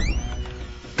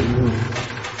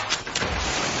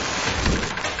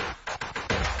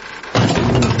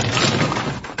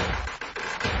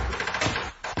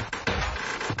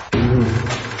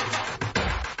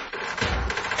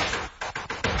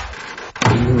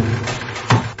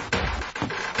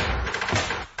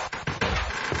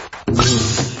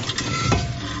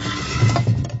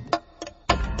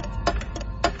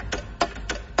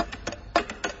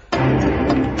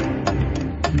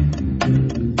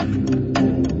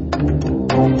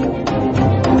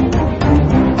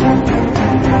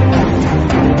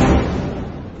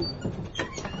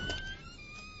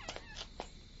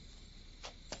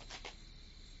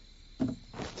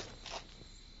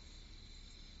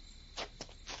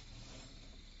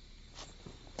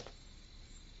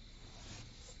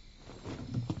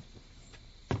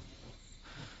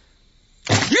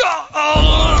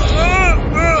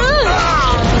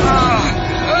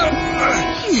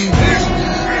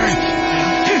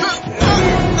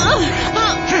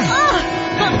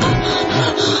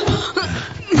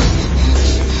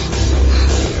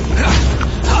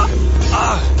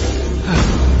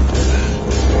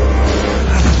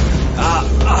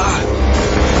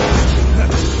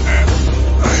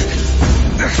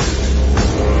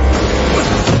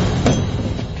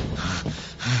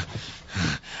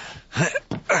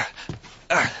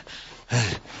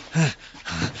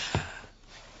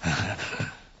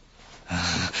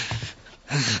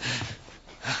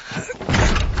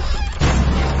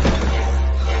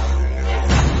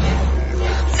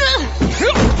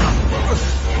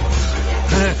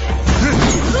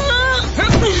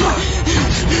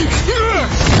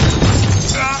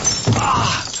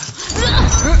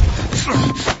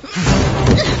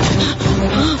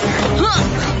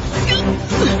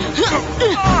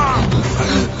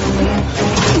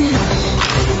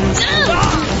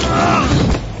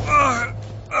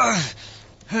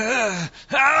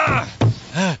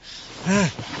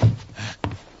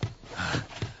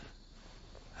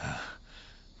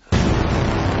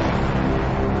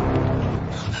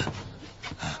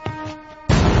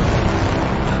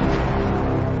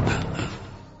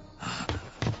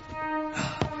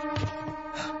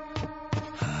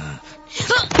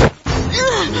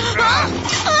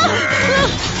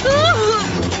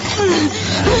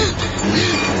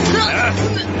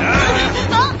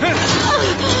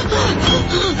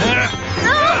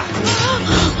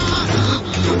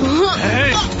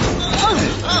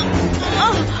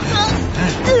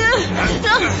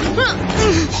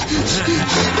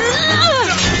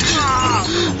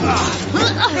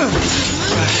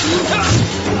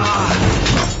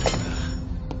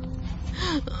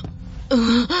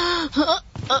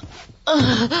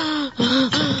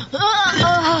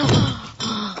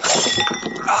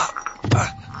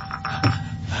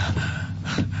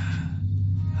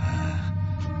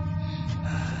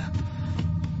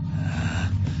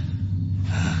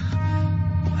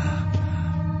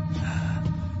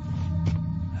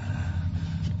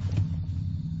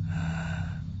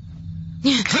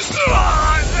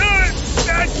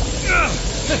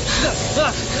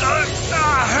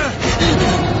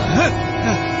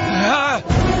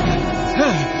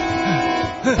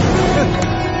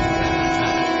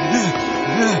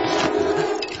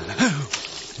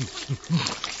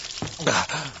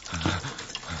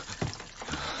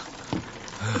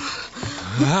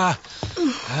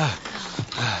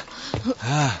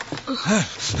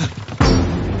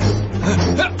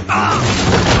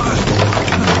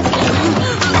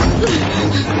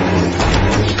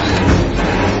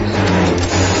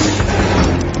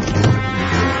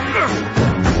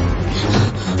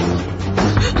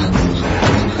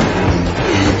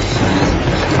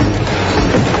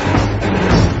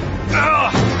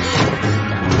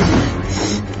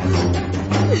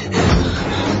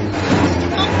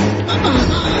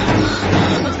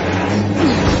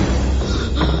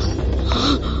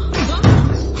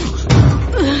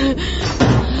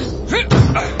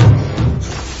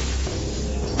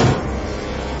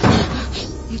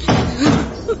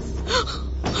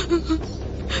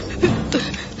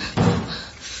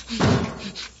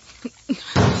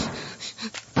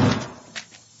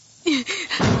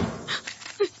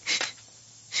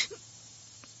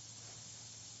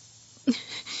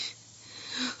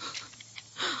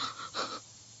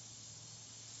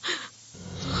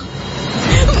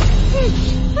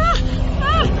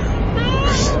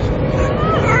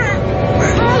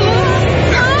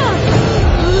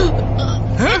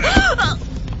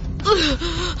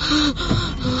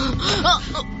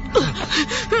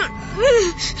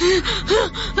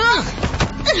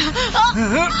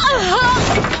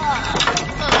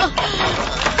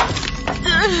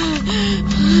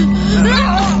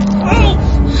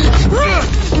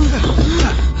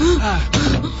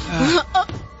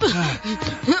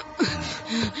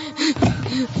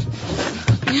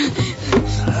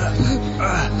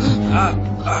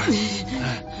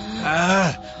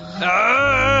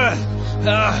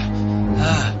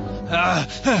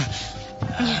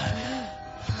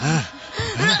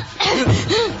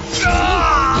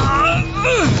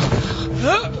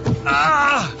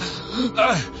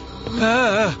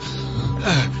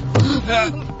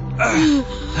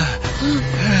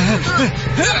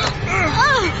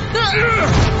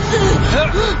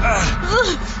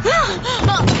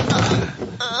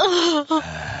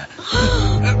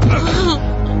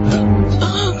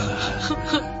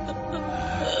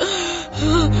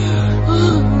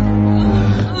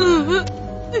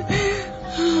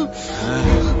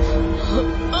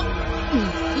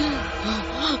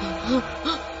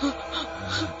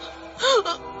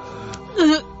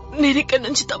 నేనిక్కడి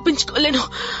నుంచి తప్పించుకోలేను.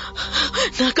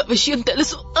 నాకు ఆ విషయం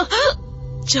తెలుసు.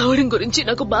 చావడం గురించి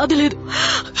నాకు బాధ లేదు,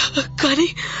 కానీ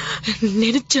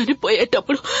నేను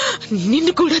చనిపోయేటప్పుడు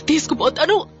నిన్ను కూడా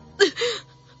తీసుకుపోతాను.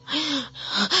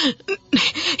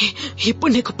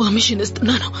 ఇప్పుడు నీకు పర్మిషన్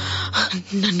ఇస్తున్నాను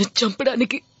నన్ను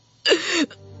చంపడానికి.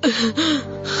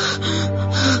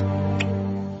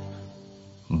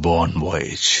 Bone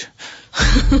voyage.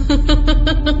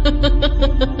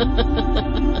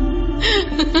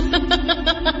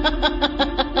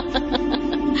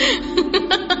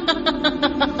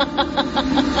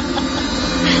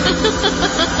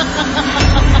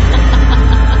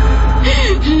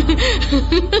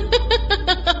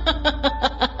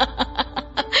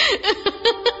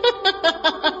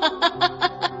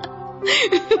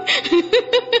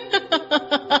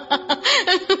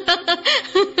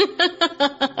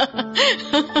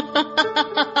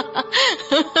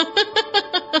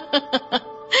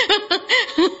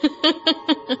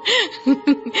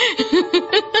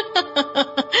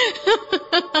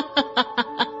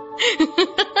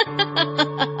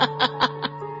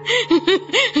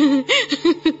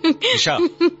 Nisha.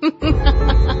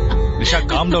 Nisha,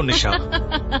 calm down, Nisha.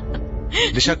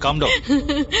 Nisha, calm down.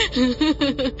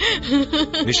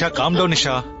 Nisha, calm down,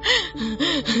 Nisha.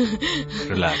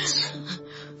 Relax.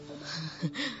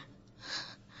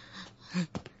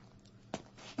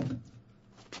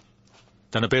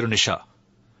 తన పేరు నిషా.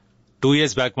 2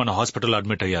 years బ్యాక్ మన హాస్పిటల్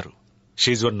అడ్మిట్ అయ్యారు.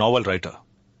 She one novel writer.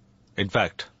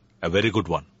 In fact a very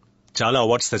good one. చాలా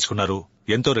అవార్డ్స్ తెచ్చుకున్నారు,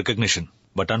 ఎంతో రికగ్నిషన్.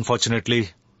 బట్ అన్ఫార్చునేట్లీ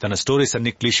తన stories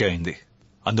అన్ని cliché అయింది.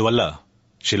 అందువల్ల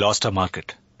she lost a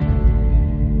market.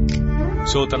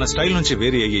 So తన స్టైల్ నుంచి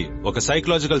వేరీ అయ్యి ఒక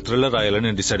సైకలాజికల్ థ్రిల్లర్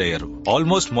రాయాలని డిసైడ్ అయ్యారు.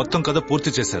 ఆల్మోస్ట్ మొత్తం కథ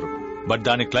పూర్తి చేశారు. బట్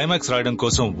దాని క్లైమాక్స్ రాయడం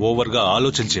కోసం ఓవర్ గా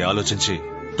ఆలోచించి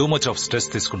టూ మచ్ ఆఫ్ స్ట్రెస్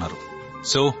తీసుకున్నారు.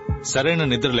 సో సరైన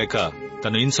నిద్ర లేక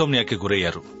తను ఇన్సోమ్నియాకి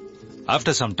గురయ్యారు.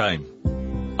 ఆఫ్టర్ సమ్ టైమ్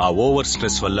ఆ ఓవర్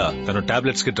స్ట్రెస్ వల్ల తను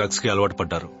టాబ్లెట్స్ కి డ్రగ్స్ కి అలవాటు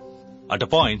పడ్డారు. అట్ అ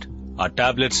పాయింట్ ఆ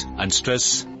టాబ్లెట్స్ అండ్ స్ట్రెస్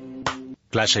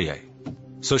క్లాష్ అయ్యాయి.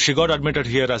 So she got admitted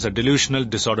here as a delusional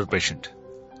disorder patient.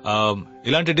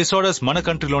 ఇలాంటి డిసార్డర్స్ మన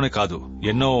కంట్రీలోనే కాదు,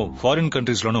 ఎన్నో ఫారిన్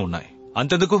కంట్రీస్ లోనూ ఉన్నాయి.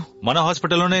 అంతెందుకు మన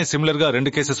హాస్పిటల్లోనే సిమిలర్ గా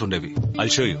 2 కేసెస్ ఉండేవి.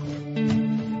 I'll show you.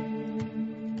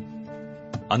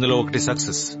 అందులో ఒకటి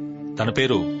సక్సెస్, తన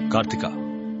పేరు కార్తిక.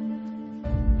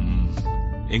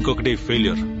 ఇంకొకటి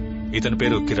ఫెయిల్యూర్, ఇతని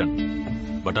పేరు Kiran.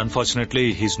 But unfortunately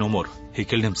he's no more. He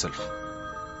killed himself.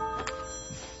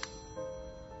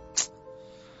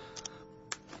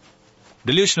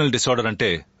 Delusional disorder అంటే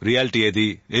రియాలిటీ ఏది,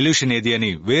 ఎల్యూషన్ ఏది అని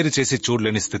వేరు చేసి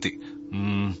చూడలేని స్థితి.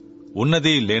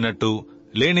 ఉన్నది లేనట్టు,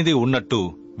 లేనిది ఉన్నట్టు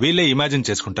వీళ్ళే ఇమాజిన్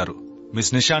చేసుకుంటారు.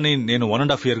 మిస్ నిషాని నేను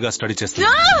 1.5 year గా స్టడీ చేస్తాను.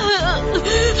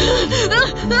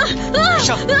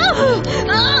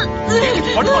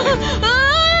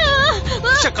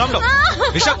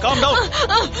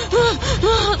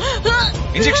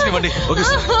 ఇంజెక్షన్ ఇవ్వండి. Okay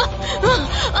sir.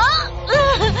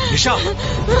 నిషా,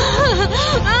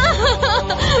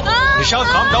 నిషా,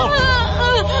 కామ్ డౌన్.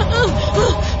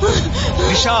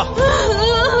 నిషా,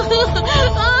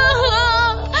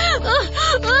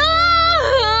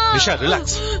 నిషా,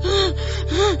 రిలాక్స్.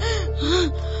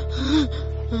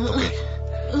 ఓకే,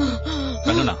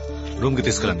 కన్నునా రూమ్ కి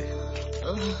తీసుకెళ్ళండి.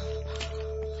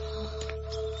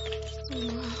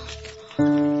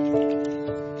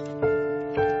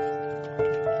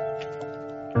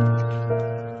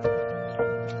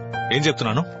 ఏం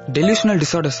చెప్తున్నాను? Delusional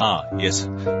disorders. ఎస్,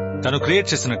 తను క్రియేట్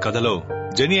చేసిన కథలో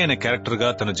జెనీ అనే క్యారెక్టర్ గా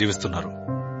తను జీవిస్తున్నారు.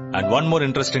 And one more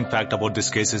interesting fact about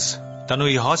this cases, తను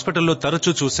ఈ హాస్పిటల్లో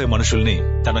తరచూ చూసే మనుషుల్ని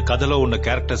తన కథలో ఉన్న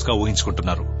క్యారెక్టర్స్ గా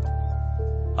ఊహించుకుంటున్నారు.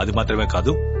 అది మాత్రమే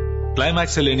కాదు,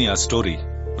 క్లైమాక్స్ లేని ఆ స్టోరీ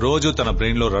రోజు తన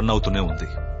బ్రెయిన్ లో రన్ అవుతూనే ఉంది.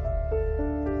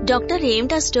 డాక్టర్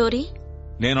ఏమిటా స్టోరీ?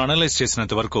 నేను అనలైజ్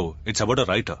చేసినంత వరకు it's about a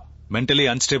writer mentally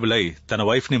unstable అయి తన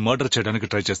వైఫ్ ని మర్డర్ చేయడానికి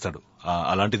ట్రై చేస్తాడు.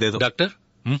 అలాంటిదేదో. డాక్టర్,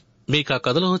 మీకు ఆ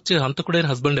కథలో వచ్చే హంతకుడైన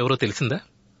హస్బెండ్ ఎవరో తెలిసిందా?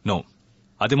 నో,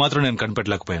 అది మాత్రం నేను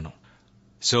కనిపెట్టలేకపోయాను.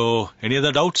 So any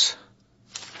other doubts?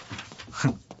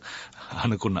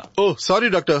 అనుకున్నా. ఓ సారీ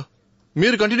డాక్టర్,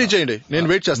 మీరు కంటిన్యూ చేయండి, నేను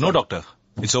వెయిట్ చేస్తాను. No doctor,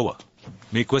 it's over.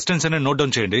 Me questions అనే నోట్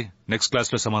డౌన్ చేయండి, నెక్స్ట్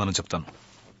క్లాస్ లో సమాధానం చెప్తాను.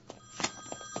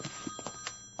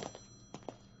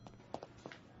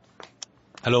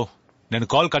 హలో, నేను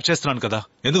కాల్ కట్ చేస్తున్నాను కదా,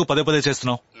 ఎందుకు పదే పదే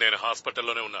చేస్తున్నావు? నేను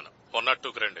హాస్పిటల్లోనే ఉన్నాను,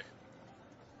 102కి రండి.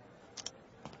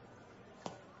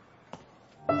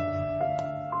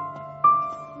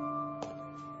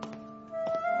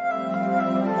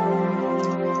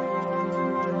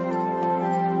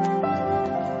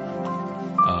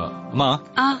 అమ్మా,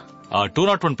 ఆ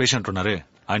 201 పేషెంట్ ఉన్నారే,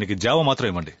 ఆయనకి జావా మాత్రం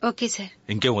ఇవ్వండి. Okay sir.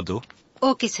 ఇంకేం వద్దు.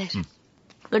 Okay sir.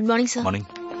 Good morning sir. Morning.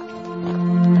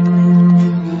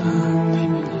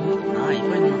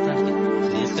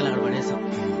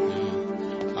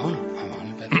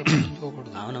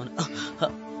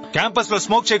 Campus లో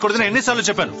స్మోక్ చేయకూడదని ఎన్నిసార్లు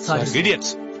చెప్పాను?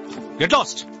 Idiots, get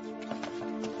lost.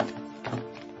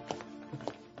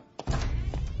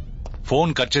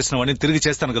 Phone cut చేసినవని తిరిగి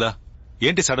చేస్తాను కదా,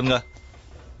 ఏంటి సడన్ గా?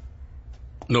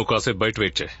 నువ్వు కాసేపు బయట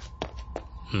వెయిట్ చేయి.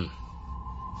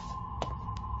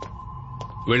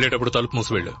 వెళ్లేటప్పుడు తలుపు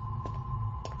మూసి వెళ్ళు.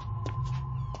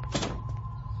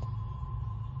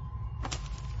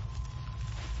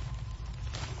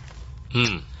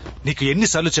 నీకు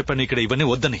ఎన్నిసార్లు చెప్పాను ఇక్కడ ఇవన్నీ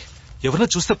వద్దని? ఎవరైనా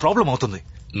చూస్తే ప్రాబ్లం అవుతుంది.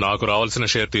 నాకు రావాల్సిన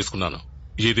షేర్ తీసుకున్నాను,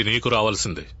 ఇది నీకు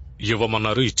రావాల్సింది.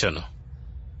 ఇవ్వమన్నారు, ఇచ్చాను.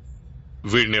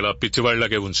 వీడిని ఇలా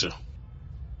పిచ్చివాళ్లాగే ఉంచు.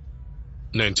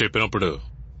 నేను చెప్పినప్పుడు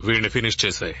వీడిని ఫినిష్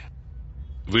చేసాయి.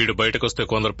 వీడు బయటకొస్తే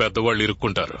కొందరు పెద్దవాళ్లు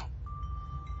ఇరుక్కుంటారు.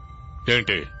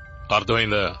 ఏంటి,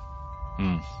 అర్థమైందా?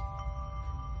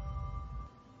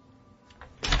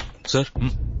 సార్,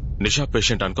 నిషా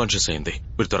పేషెంట్ అన్కాన్షియస్ అయింది,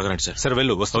 మీరు త్వరగా రండి సార్. సరే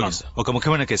వెళ్ళు, వస్తున్నాను. ఒక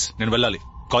ముఖ్యమైన కేసు, నేను వెళ్ళాలి,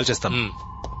 కాల్ చేస్తాను.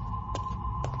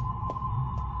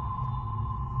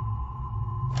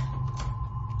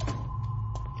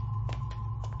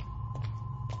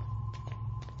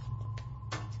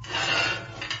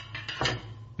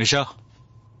 నిషా,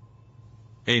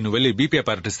 నువ్వు వెళ్ళి బీపీ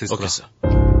అపారటస్ తీసుకురా.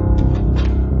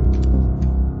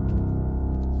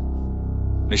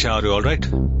 నిషా, are you all right?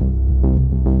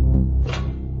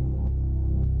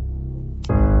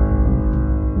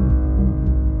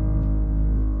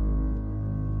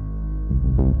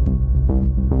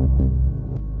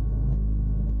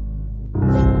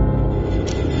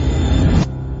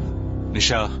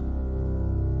 Nisha,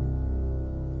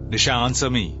 Nisha,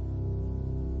 answer me.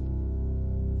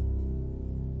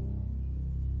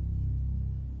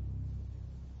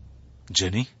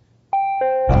 Jenny?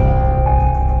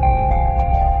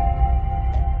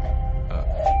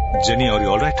 Jenny, are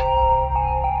you all right?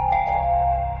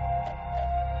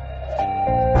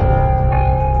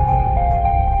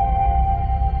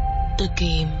 The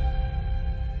game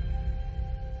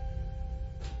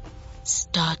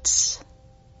starts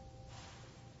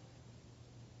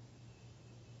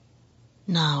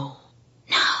now.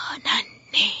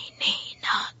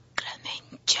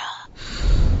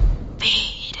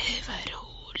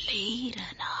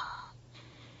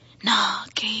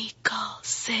 నాకేక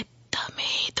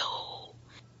శబ్దమేదో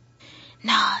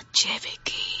నా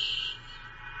చెవికి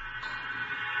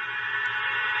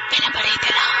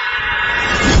వినబడేదిలా.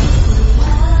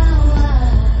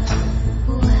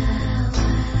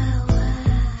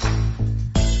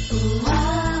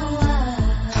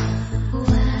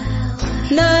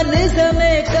 నా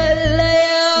నిజమే కల్లయా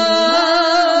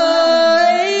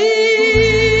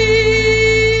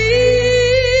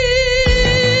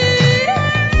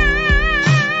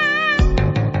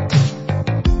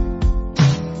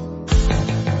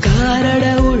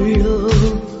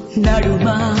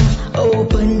నడుమా ఓ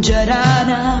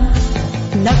పంజరాన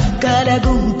నక్కల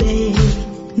గుంపే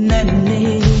నన్నే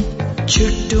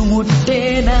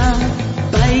చుట్టుముట్టేనా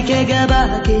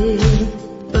పైకెగబాకే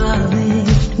పామే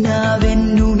నా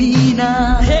వెన్ను మీనా.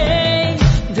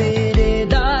 వేరే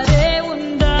దారే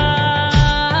ఉందా?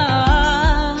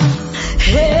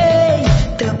 హే,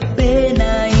 తప్పే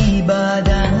నా ఈ బాధ.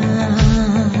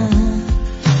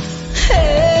 హే,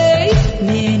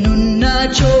 నేనున్న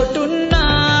చోటున్నా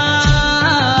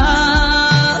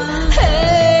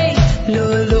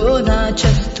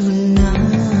చెప్తున్నా.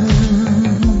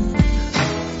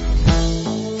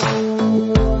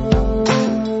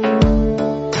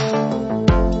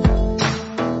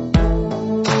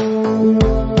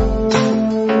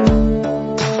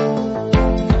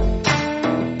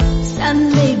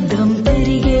 సందిగ్ధ యుద్ధం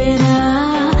పెరిగేనా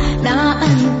నా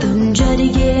అంతం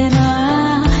జరిగేనా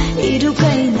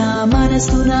ఇరుకైన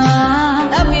మనసునా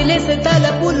అమిలేసే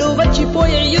తలపులు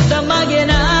వచ్చిపోయే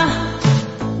యుద్ధమాగేనా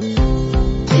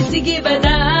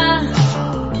విసిగివదా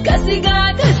కసిగా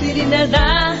కసిరినదా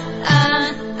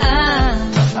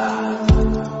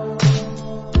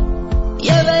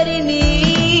ఎవరిని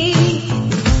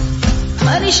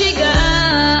మనిషిగా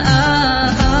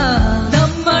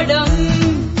నమ్మడం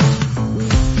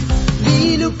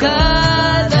వీలు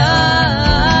కాదా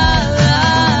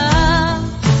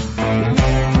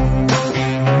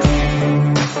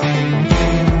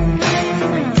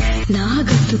నా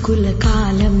గతుకుల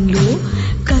కాలంలో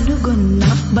కనుగొన్న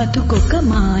బతుకొక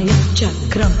మాయ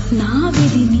చక్రం నా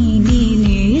విధిని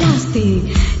నేనే రాస్తే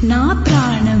నా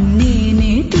ప్రాణం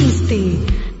నేనే తీస్తే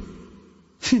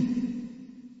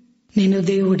నేను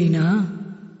దేవుడినా